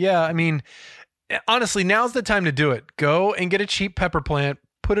own. Yeah. I mean, honestly, now's the time to do it. Go and get a cheap pepper plant,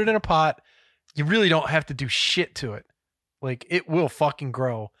 put it in a pot. You really don't have to do shit to it. Like, it will fucking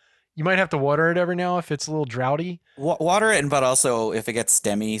grow. You might have to water it every now if it's a little droughty. Water it, but also if it gets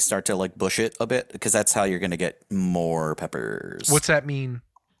stemmy, start to like bush it a bit, because that's how you're going to get more peppers. What's that mean?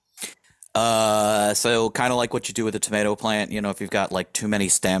 So kind of like what you do with a tomato plant, if you've got like too many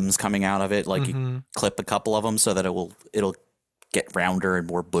stems coming out of it, like you clip a couple of them so that it'll get rounder and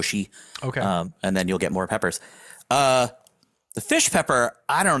more bushy. Okay. And then you'll get more peppers. The fish pepper,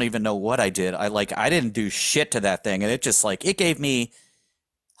 I don't even know what I did. I didn't do shit to that thing, and it just it gave me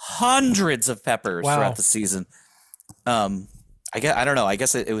hundreds of peppers throughout the season. I don't know. I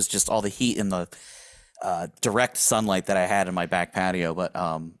guess it was just all the heat and the direct sunlight that I had in my back patio. But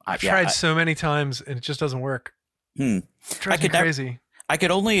I've tried so many times and it just doesn't work. It drives me crazy. I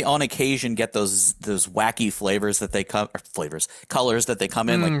could only on occasion get those wacky flavors that they colors that they come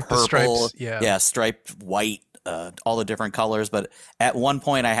in, like purple, stripes, striped white, all the different colors. But at one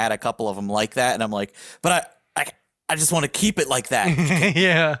point I had a couple of them like that, and I'm like, but I just want to keep it like that.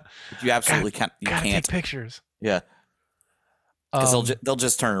 Yeah, you absolutely can't. You can't take pictures. Yeah, because they'll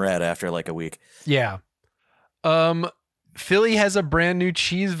just turn red after like a week. Yeah. Philly has a brand new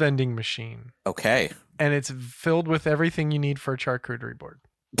cheese vending machine. Okay. And it's filled with everything you need for a charcuterie board.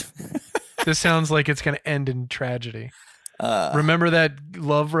 This sounds like it's going to end in tragedy. Remember that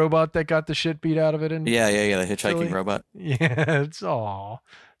love robot that got the shit beat out of it? Yeah, the hitchhiking Philly? Robot. Yeah, it's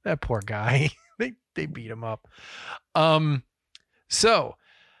that poor guy. They beat him up. So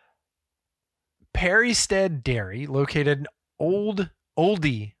Perrystead Dairy, located in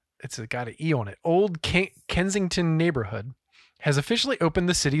oldie, it's got an E on it, Old Kensington neighborhood, has officially opened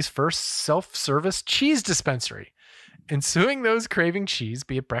the city's first self-service cheese dispensary. Ensuing those craving cheese,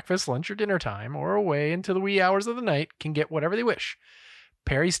 be it breakfast, lunch, or dinner time, or away into the wee hours of the night, can get whatever they wish.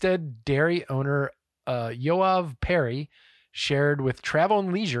 Perrystead Dairy owner Yoav Perry shared with Travel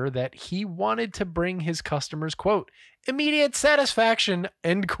and Leisure that he wanted to bring his customers, quote, immediate satisfaction,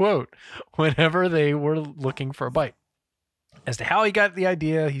 end quote, whenever they were looking for a bite. As to how he got the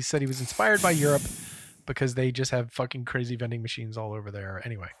idea, he said he was inspired by Europe because they just have fucking crazy vending machines all over there.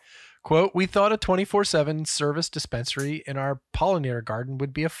 Anyway, quote, we thought a 24/7 service dispensary in our pollinator garden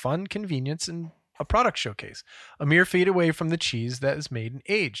would be a fun convenience and a product showcase, a mere feet away from the cheese that is made and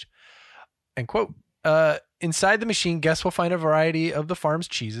aged. End quote. Inside the machine, guests will find a variety of the farm's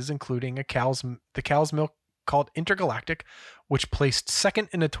cheeses, including the cow's milk called Intergalactic, which placed second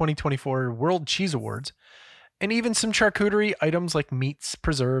in the 2024 World Cheese Awards, and even some charcuterie items like meats,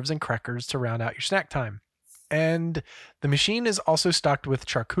 preserves, and crackers to round out your snack time. And the machine is also stocked with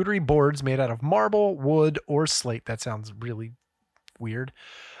charcuterie boards made out of marble, wood, or slate. That sounds really weird.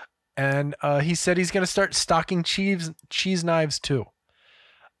 And he said he's going to start stocking cheese knives too.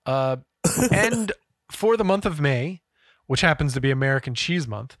 And for the month of May, which happens to be American Cheese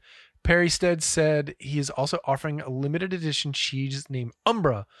Month, Perrystead said he is also offering a limited edition cheese named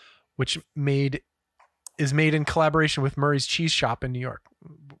Umbra, which is made in collaboration with Murray's Cheese Shop in New York.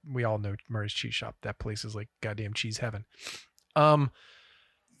 We all know Murray's Cheese Shop. That place is like goddamn cheese heaven.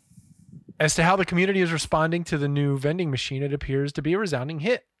 As to how the community is responding to the new vending machine, it appears to be a resounding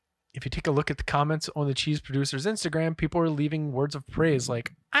hit. if you take a look at the comments on the cheese producer's Instagram, people are leaving words of praise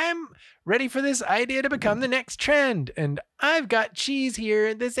like, I'm ready for this idea to become the next trend. And I've got cheese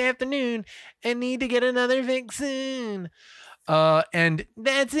here this afternoon and need to get another fix soon. And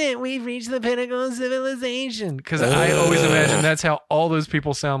that's it. We've reached the pinnacle of civilization. Because I always imagine that's how all those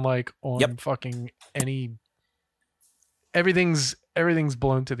people sound like on fucking any... Everything's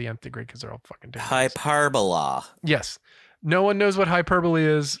blown to the nth degree because they're all fucking different. Hyperbola. Yes. No one knows what hyperbole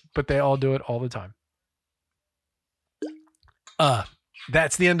is, but they all do it all the time.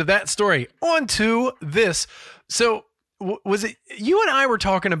 That's the end of that story. On to this. So, was it you and I were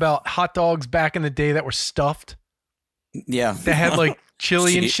talking about hot dogs back in the day that were stuffed? Yeah. That had like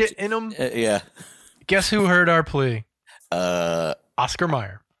chili and shit in them? Yeah. Guess who heard our plea? Oscar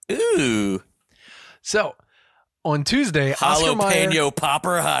Mayer. Ooh. So, on Tuesday, Oscar Mayer... Jalapeno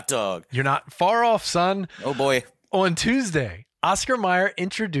popper hot dog. You're not far off, son. Oh, boy. On Tuesday, Oscar Mayer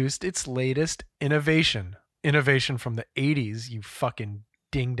introduced its latest innovation. Innovation from the 80s, you fucking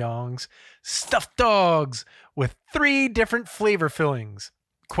ding-dongs. Stuffed dogs with 3 different flavor fillings.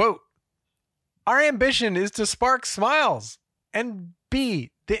 Quote, our ambition is to spark smiles and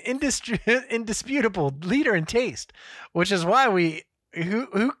be the indisputable leader in taste, which is why we...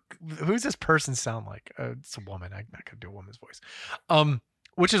 Who's this person sound like? It's a woman. I'm not going to do a woman's voice.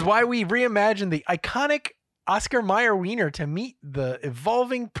 Which is why we reimagined the iconic Oscar Mayer wiener to meet the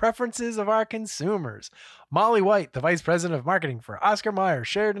evolving preferences of our consumers. Molly White, the vice president of marketing for Oscar Mayer,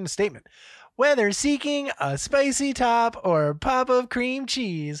 shared in a statement, whether seeking a spicy top or a pop of cream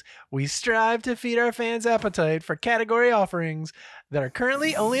cheese, we strive to feed our fans' appetite for category offerings that are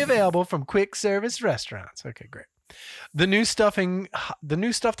currently only available from quick service restaurants. Okay, great. The new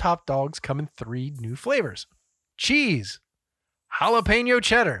stuffed hot dogs come in 3 new flavors: cheese, jalapeno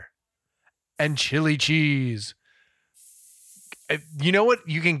cheddar, and chili cheese. You know what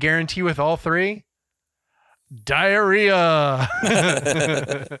you can guarantee with all 3? Diarrhea.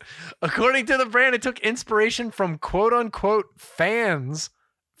 According to the brand, it took inspiration from quote unquote fans'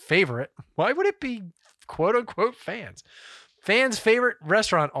 favorite. Why would it be quote unquote fans? Fans' favorite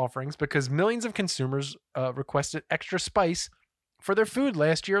restaurant offerings because millions of consumers requested extra spice for their food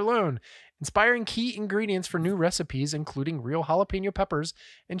last year alone, inspiring key ingredients for new recipes, including real jalapeno peppers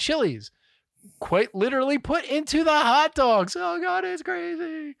and chilies, quite literally put into the hot dogs. Oh God, it's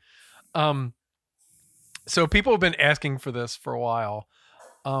crazy. So people have been asking for this for a while.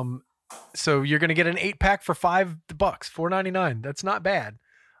 So you're going to get an 8-pack for $5, $4.99. That's not bad.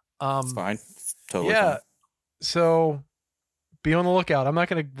 It's fine. It's totally fine. So be on the lookout. I'm not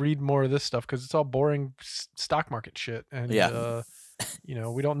going to read more of this stuff because it's all boring stock market shit. And,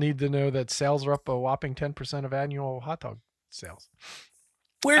 we don't need to know that sales are up a whopping 10% of annual hot dog sales.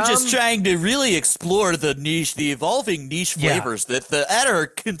 We're just trying to really explore the evolving niche flavors that our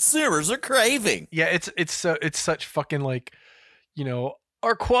consumers are craving. Yeah, it's such fucking like,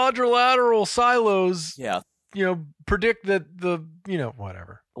 our quadrilateral silos. Yeah. Predict that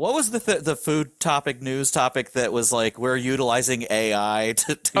whatever. What was the food news topic that was like we're utilizing AI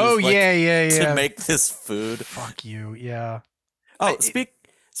to make this food? Fuck you, yeah. Oh,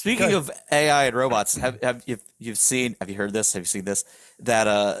 speaking of AI and robots, have you heard this? Have you seen this?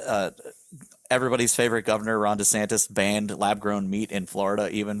 That everybody's favorite governor Ron DeSantis banned lab-grown meat in Florida,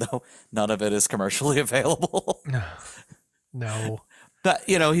 even though none of it is commercially available. No. But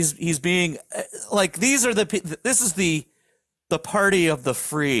he's being like this is the party of the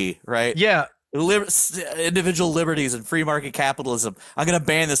free, right? Yeah. Individual liberties and free market capitalism. I'm gonna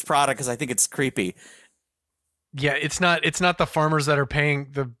ban this product because I think it's creepy. Yeah, it's not the farmers that are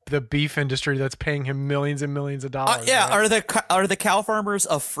paying the beef industry that's paying him millions and millions of dollars. Right? Are the cow farmers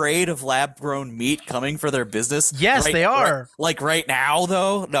afraid of lab grown meat coming for their business? Yes, they are. Right now,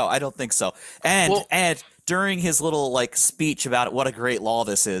 though, no, I don't think so. And during his little speech about what a great law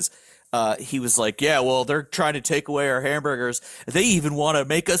this is, he was like, "Yeah, well, they're trying to take away our hamburgers. They even want to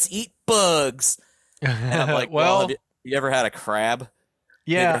make us eat bugs." And I'm like, "Well, have you ever had a crab?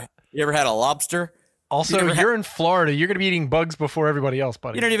 Yeah, you ever had a lobster?" Also, you're in Florida. You're going to be eating bugs before everybody else,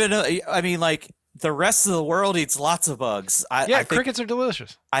 buddy. You don't even know. I mean, the rest of the world eats lots of bugs. I think crickets are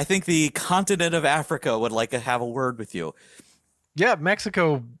delicious. I think the continent of Africa would like to have a word with you. Yeah,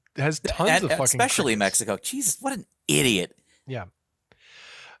 Mexico has tons of fucking especially crickets. Mexico. Jesus, what an idiot. Yeah.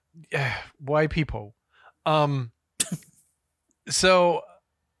 Why people? So,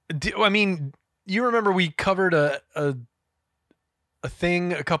 you remember we covered a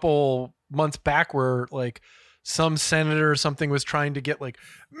thing a couple months back where some senator or something was trying to get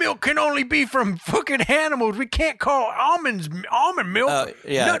milk can only be from fucking animals. We can't call almond milk.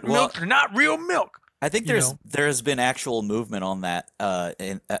 Nut milk, not real milk. I think there's been actual movement on that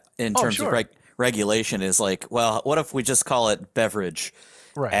in Oh, terms of sure. regulation. Is like, well, what if we just call it beverage?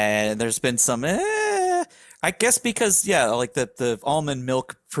 Right. And there's been some, I guess because like the almond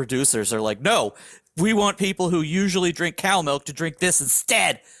milk producers are like, no, we want people who usually drink cow milk to drink this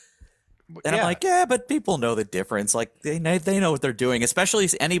instead. And I'm Yeah. like, yeah, but people know the difference. Like they know what they're doing, especially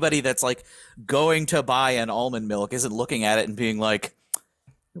anybody that's like going to buy an almond milk isn't looking at it and being like,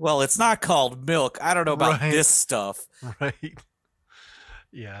 well, it's not called milk. I don't know about Right. this stuff. Right.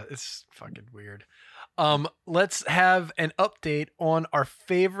 Yeah, it's fucking weird. Let's have an update on our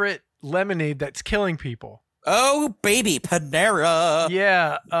favorite lemonade that's killing people. Oh, baby, Panera.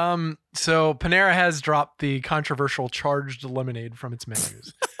 Yeah. So Panera has dropped the controversial charged lemonade from its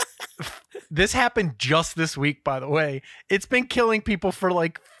menus. This happened just this week, by the way. It's been killing people for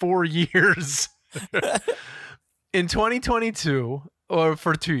like 4 years. In 2022, or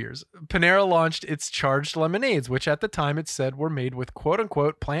for 2 years, Panera launched its charged lemonades, which at the time it said were made with quote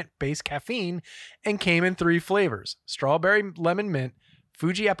unquote plant-based caffeine and came in 3 flavors: strawberry lemon mint,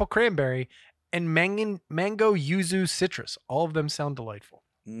 Fuji apple cranberry, and mango yuzu citrus. All of them sound delightful.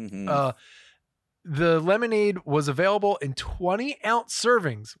 Mm-hmm. The lemonade was available in 20-ounce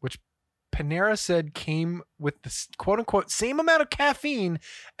servings, which Panera said came with the quote unquote same amount of caffeine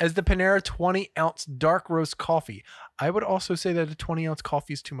as the Panera 20-ounce dark roast coffee. I would also say that a 20-ounce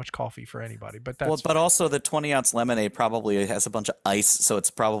coffee is too much coffee for anybody, but that's but also the 20-ounce lemonade probably has a bunch of ice, so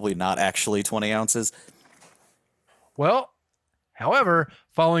it's probably not actually 20 ounces. Well, however,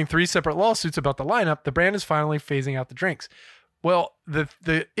 following 3 separate lawsuits about the lineup, the brand is finally phasing out the drinks. Well,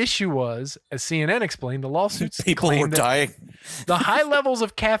 the issue was, as CNN explained, the lawsuits People were dying. The high levels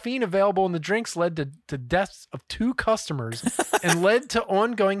of caffeine available in the drinks led to deaths of 2 customers and led to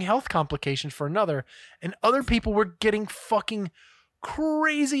ongoing health complications for another. And other people were getting fucking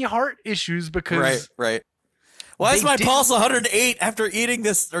crazy heart issues because... Right. Why is my pulse 108 after eating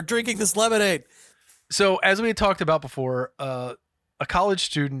this or drinking this lemonade? So, as we had talked about before, a college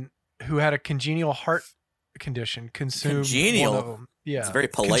student who had a congenial heart condition consumed congenial. One of them. Yeah, it's a very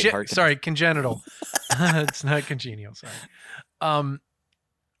polite heart. Sorry, congenital. It's not congenial. Sorry.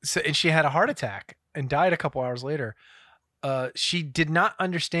 So, and she had a heart attack and died a couple hours later. She did not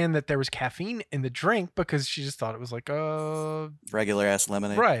understand that there was caffeine in the drink because she just thought it was like a regular ass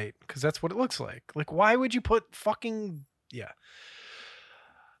lemonade, right? Because that's what it looks like. Like, why would you put fucking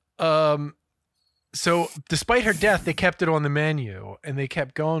So despite her death, they kept it on the menu and they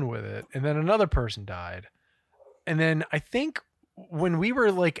kept going with it. And then another person died. And then I think when we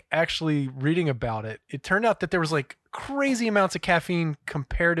were like actually reading about it, it turned out that there was like crazy amounts of caffeine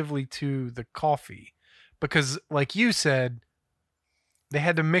comparatively to the coffee, because like you said, they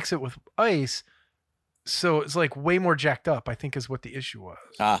had to mix it with ice. So it's like way more jacked up, I think is what the issue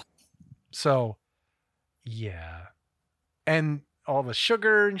was. So yeah. And all the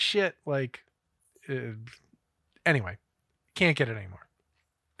sugar and shit, like, anyway, can't get it anymore.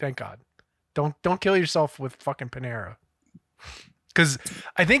 Thank God. Don't kill yourself with fucking Panera. Because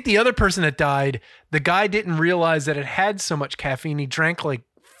I think the other person that died, the guy didn't realize that it had so much caffeine. He drank like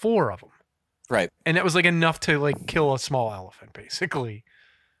 4 of them. Right. And it was like enough to like kill a small elephant, basically.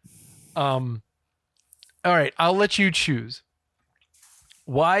 All right, I'll let you choose.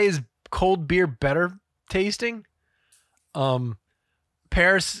 Why is cold beer better tasting?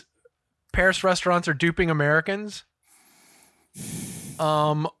 Paris restaurants are duping Americans.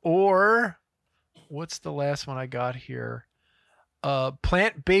 Or what's the last one I got here?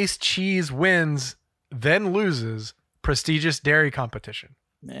 Plant-based cheese wins, then loses prestigious dairy competition.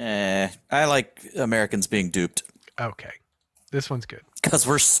 I like Americans being duped. Okay. This one's good. Because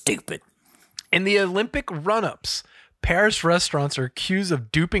we're stupid. In the Olympic run-ups, Paris restaurants are accused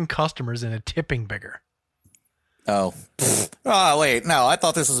of duping customers into tipping bigger. Oh. Oh, wait. No, I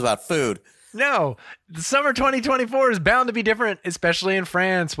thought this was about food. No, the summer 2024 is bound to be different, especially in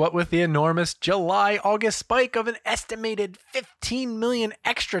France. What with the enormous July-August spike of an estimated 15 million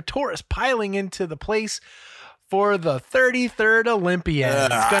extra tourists piling into the place for the 33rd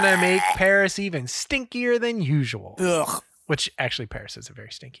Olympiad. It's going to make Paris even stinkier than usual. Ugh. Which actually Paris is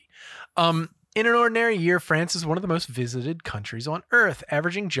very stinky. In an ordinary year, France is one of the most visited countries on Earth,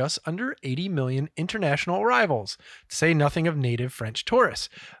 averaging just under 80 million international arrivals, to say nothing of native French tourists.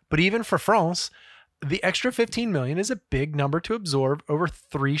 But even for France, the extra 15 million is a big number to absorb over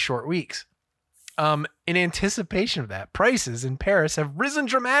 3 short weeks. In anticipation of that, prices in Paris have risen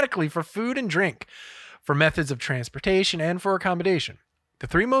dramatically for food and drink, for methods of transportation, and for accommodation. The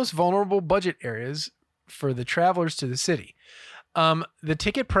 3 most vulnerable budget areas for the travelers to the city. The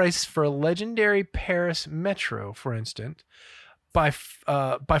ticket price for a legendary Paris metro, for instance, by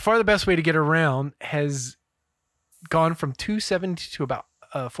far the best way to get around has gone from $2.70 to about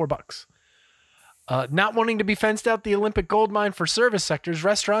 $4. Not wanting to be fenced out the Olympic gold mine for service sectors,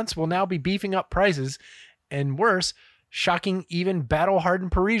 restaurants will now be beefing up prices, and worse, shocking even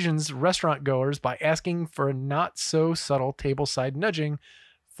battle-hardened Parisians, restaurant goers, by asking for a not-so-subtle tableside nudging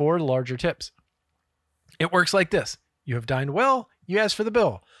for larger tips. It works like this. You have dined well, you ask for the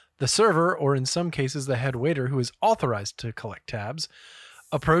bill. The server, or in some cases the head waiter who is authorized to collect tabs,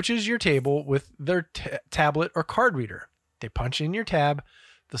 approaches your table with their tablet or card reader. They punch in your tab.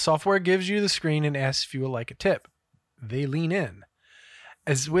 The software gives you the screen and asks if you would like a tip. They lean in.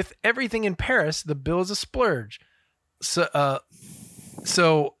 As with everything in Paris, the bill is a splurge. So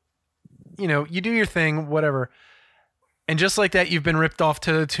you know, you do your thing, whatever. And just like that, you've been ripped off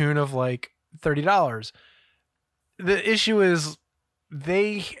to the tune of like $30. The issue is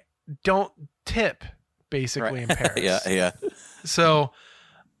they don't tip basically in Paris. Yeah. So,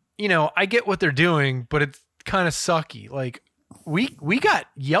 you know, I get what they're doing, but it's kind of sucky. Like we got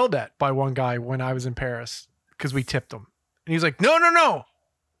yelled at by one guy when I was in Paris because we tipped him. And he's like, no,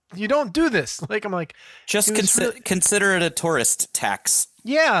 you don't do this. Like, I'm like, just consider it a tourist tax.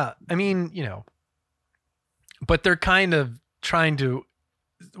 Yeah. I mean, you know, but they're kind of trying to,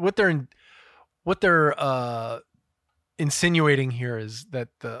 what they're insinuating here is that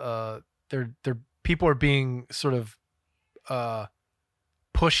their people are being sort of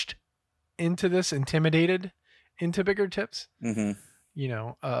pushed into this, intimidated into bigger tips. Mm-hmm. You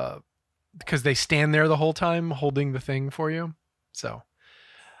know, because they stand there the whole time holding the thing for you. So,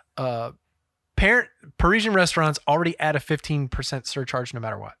 Parisian restaurants already add a 15% surcharge no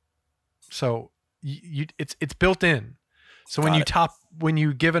matter what. So it's built in. So when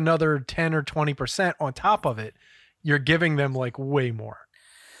you give another 10 or 20% on top of it, you're giving them like way more.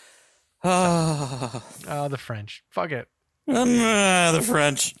 Oh, the French. Fuck it. The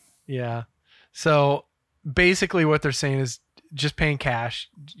French. Yeah. So basically what they're saying is just paying cash.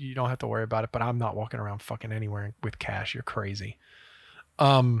 You don't have to worry about it, but I'm not walking around fucking anywhere with cash. You're crazy.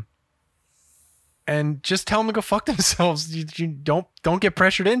 And just tell them to go fuck themselves. You don't get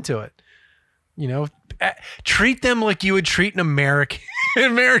pressured into it. You know, treat them like you would treat an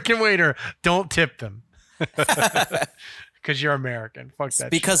American waiter. Don't tip them. Because you're American. Fuck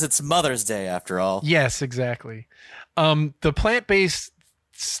that. Because it's Mother's Day after all. Yes, exactly. The plant-based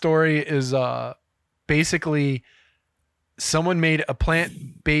story is basically someone made a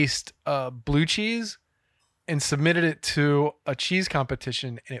plant-based blue cheese and submitted it to a cheese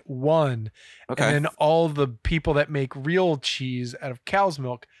competition and it won. Okay. And then all the people that make real cheese out of cow's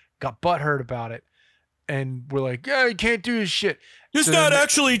milk got butthurt about it. And we're like, yeah, you can't do this shit. It's not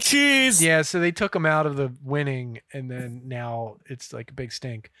actually cheese. Yeah, so they took them out of the winning, and then now it's like a big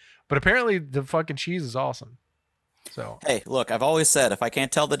stink. But apparently the fucking cheese is awesome. So hey, look, I've always said if I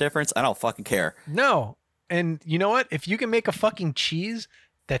can't tell the difference, I don't fucking care. No. And you know what? If you can make a fucking cheese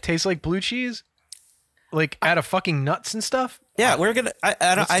that tastes like blue cheese, like out of fucking nuts and stuff. Yeah, we're gonna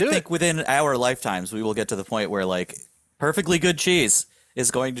I think within our lifetimes we will get to the point where like perfectly good cheese is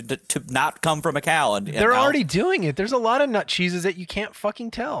going to not come from a cow. And they're already doing it. There's a lot of nut cheeses that you can't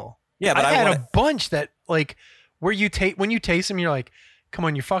fucking tell. Yeah, but I had a bunch that like where when you taste them, you're like, come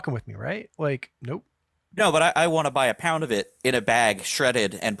on, you're fucking with me, right? Like, nope. No, but I want to buy a pound of it in a bag,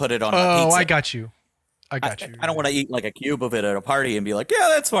 shredded, and put it on my pizza. Oh, I got you. I don't want to eat like a cube of it at a party and be like, yeah,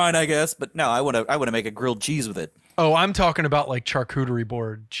 that's fine, I guess. But no, I want to make a grilled cheese with it. Oh, I'm talking about like charcuterie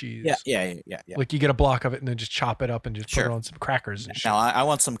board cheese. Yeah. Like you get a block of it and then just chop it up and just put it on some crackers and shit. No, I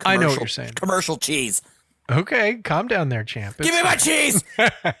want some I know what you're saying. Commercial cheese. Okay, calm down there, champ. Give me my cheese!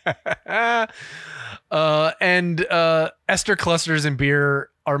 And ester clusters in beer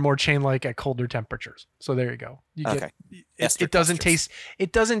are more chain-like at colder temperatures. So there you go. It doesn't taste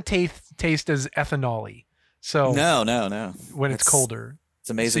as ethanol-y. So no. When it's colder. It's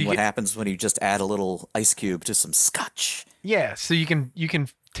amazing what happens when you just add a little ice cube to some scotch. Yeah, so you can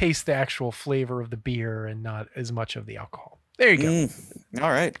taste the actual flavor of the beer and not as much of the alcohol. There you go.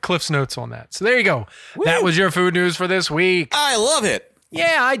 All right. Cliff's notes on that. So there you go. Woo! That was your food news for this week. I love it.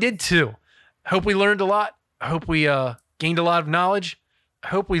 Yeah, I did too. Hope we learned a lot. I hope we gained a lot of knowledge. I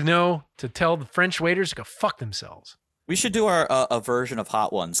hope we know to tell the French waiters to go fuck themselves. We should do our a version of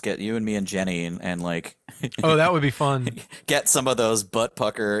Hot Ones. Get you and me and Jenny and like. Oh, that would be fun. Get some of those butt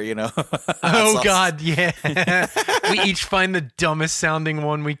pucker, you know. Oh God, yeah. We each find the dumbest sounding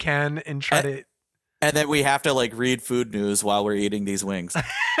one we can and try to. And then we have to like read food news while we're eating these wings.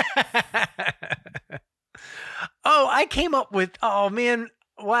 Oh, I came up with. Oh man.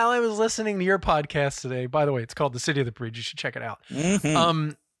 While I was listening to your podcast today, by the way, it's called The City of the Breed. You should check it out.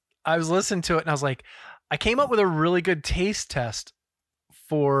 Mm-hmm. I was listening to it and I was like, I came up with a really good taste test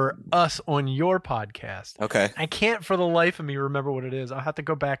for us on your podcast. Okay. I can't for the life of me remember what it is. I'll have to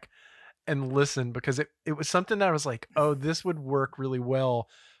go back and listen because it was something that I was like, oh, this would work really well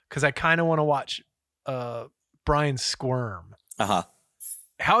because I kind of want to watch Brian squirm. Uh-huh.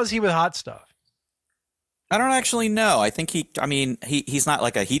 How is he with hot stuff? I don't actually know. I think he's not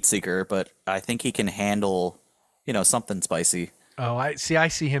like a heat seeker, but I think he can handle, something spicy. Oh, I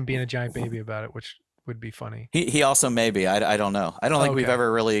see him being a giant baby about it, which would be funny. He also may be. I don't know. I don't think we've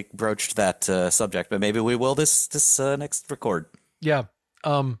ever really broached that subject, but maybe we will this next record. Yeah.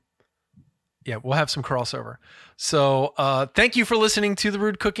 Yeah, we'll have some crossover. So thank you for listening to the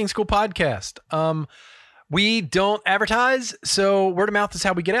Rude Cooking School podcast. We don't advertise, so word of mouth is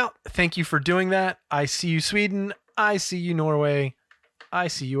how we get out. Thank you for doing that. I see you, Sweden. I see you, Norway. I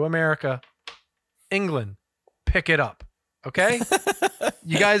see you, America. England, pick it up. Okay?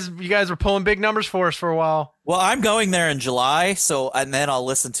 You guys were pulling big numbers for us for a while. Well, I'm going there in July, and then I'll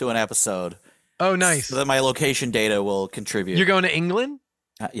listen to an episode. Oh, nice. So that my location data will contribute. You're going to England?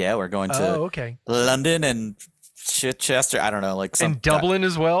 Yeah, we're going to London and Chichester. I don't know, like some and Dublin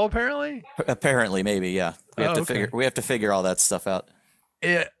as well. Apparently, maybe. Yeah, we have to figure all that stuff out.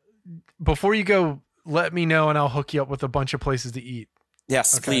 Before you go, let me know, and I'll hook you up with a bunch of places to eat.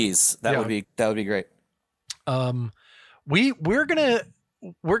 Yes, please. That would be great. We're gonna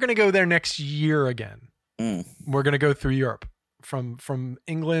go there next year again. We're gonna go through Europe from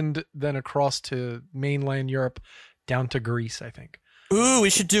England, then across to mainland Europe, down to Greece, I think. Ooh, we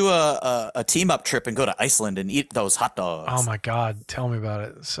should do a team up trip and go to Iceland and eat those hot dogs. Oh my God. Tell me about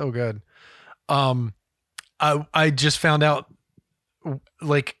it. So good. I just found out,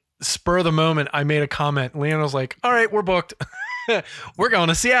 like, spur of the moment, I made a comment. Leanna was like, all right, we're booked. We're going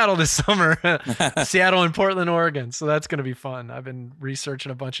to Seattle this summer. Seattle and Portland, Oregon. So that's going to be fun. I've been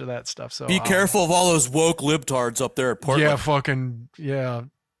researching a bunch of that stuff. So be careful of all those woke libtards up there at Portland. Yeah.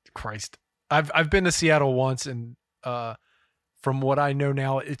 Christ. I've been to Seattle once, and from what I know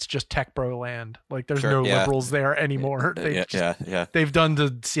now, it's just tech bro land. Like, there's no liberals there anymore. They've done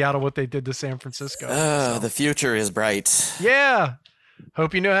to Seattle what they did to San Francisco. The future is bright. Yeah.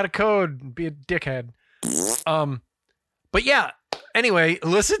 Hope you know how to code and be a dickhead. But yeah, anyway,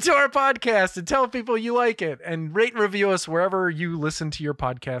 listen to our podcast and tell people you like it, and rate and review us wherever you listen to your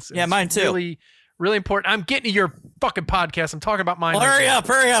podcast. Yeah, mine too. Really, really important. I'm getting to your fucking podcast. I'm talking about mine. Well, hurry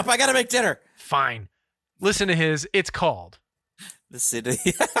up. I got to make dinner. Fine. Listen to his. It's called The City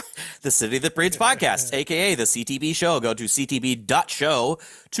That Breeds Podcast, aka the CTB Show. Go to ctb.show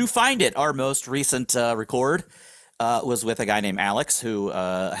to find it. Our most recent record was with a guy named Alex, who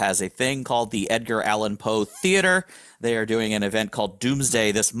has a thing called the Edgar Allan Poe Theater. They are doing an event called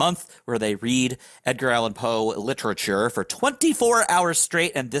Doomsday this month, where they read Edgar Allan Poe literature for 24 hours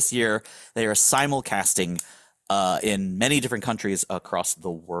straight. And this year, they are simulcasting in many different countries across the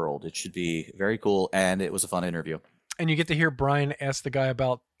world. It should be very cool, and it was a fun interview. And you get to hear Brian ask the guy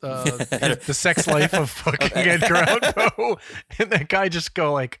about the sex life of fucking Edgar Allan Poe, and that guy just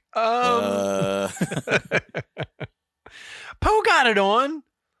go like, Poe got it on.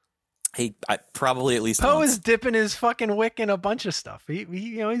 Probably at least Poe is dipping his fucking wick in a bunch of stuff.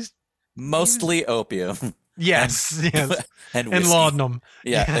 He's mostly opium. Yes, yes, and laudanum.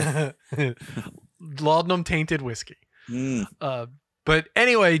 Yeah, laudanum tainted whiskey. But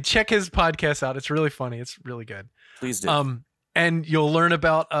anyway, check his podcast out. It's really funny. It's really good. Please do. And you'll learn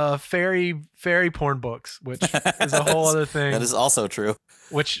about fairy porn books, which is a whole other thing. That is also true.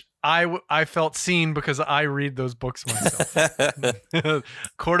 Which I felt seen because I read those books myself.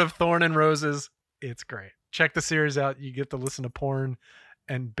 Court of Thorn and Roses. It's great. Check the series out. You get to listen to porn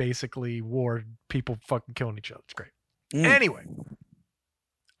and basically war, people fucking killing each other. It's great. Anyway,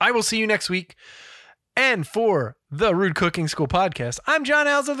 I will see you next week. And for the Rude Cooking School podcast, I'm John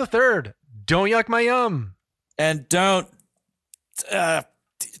Alza III. Don't yuck my yum. And don't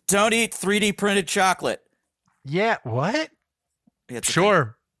eat 3D printed chocolate. Yeah, what? It's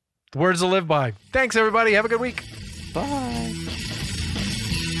sure. The words to live by. Thanks, everybody. Have a good week. Bye.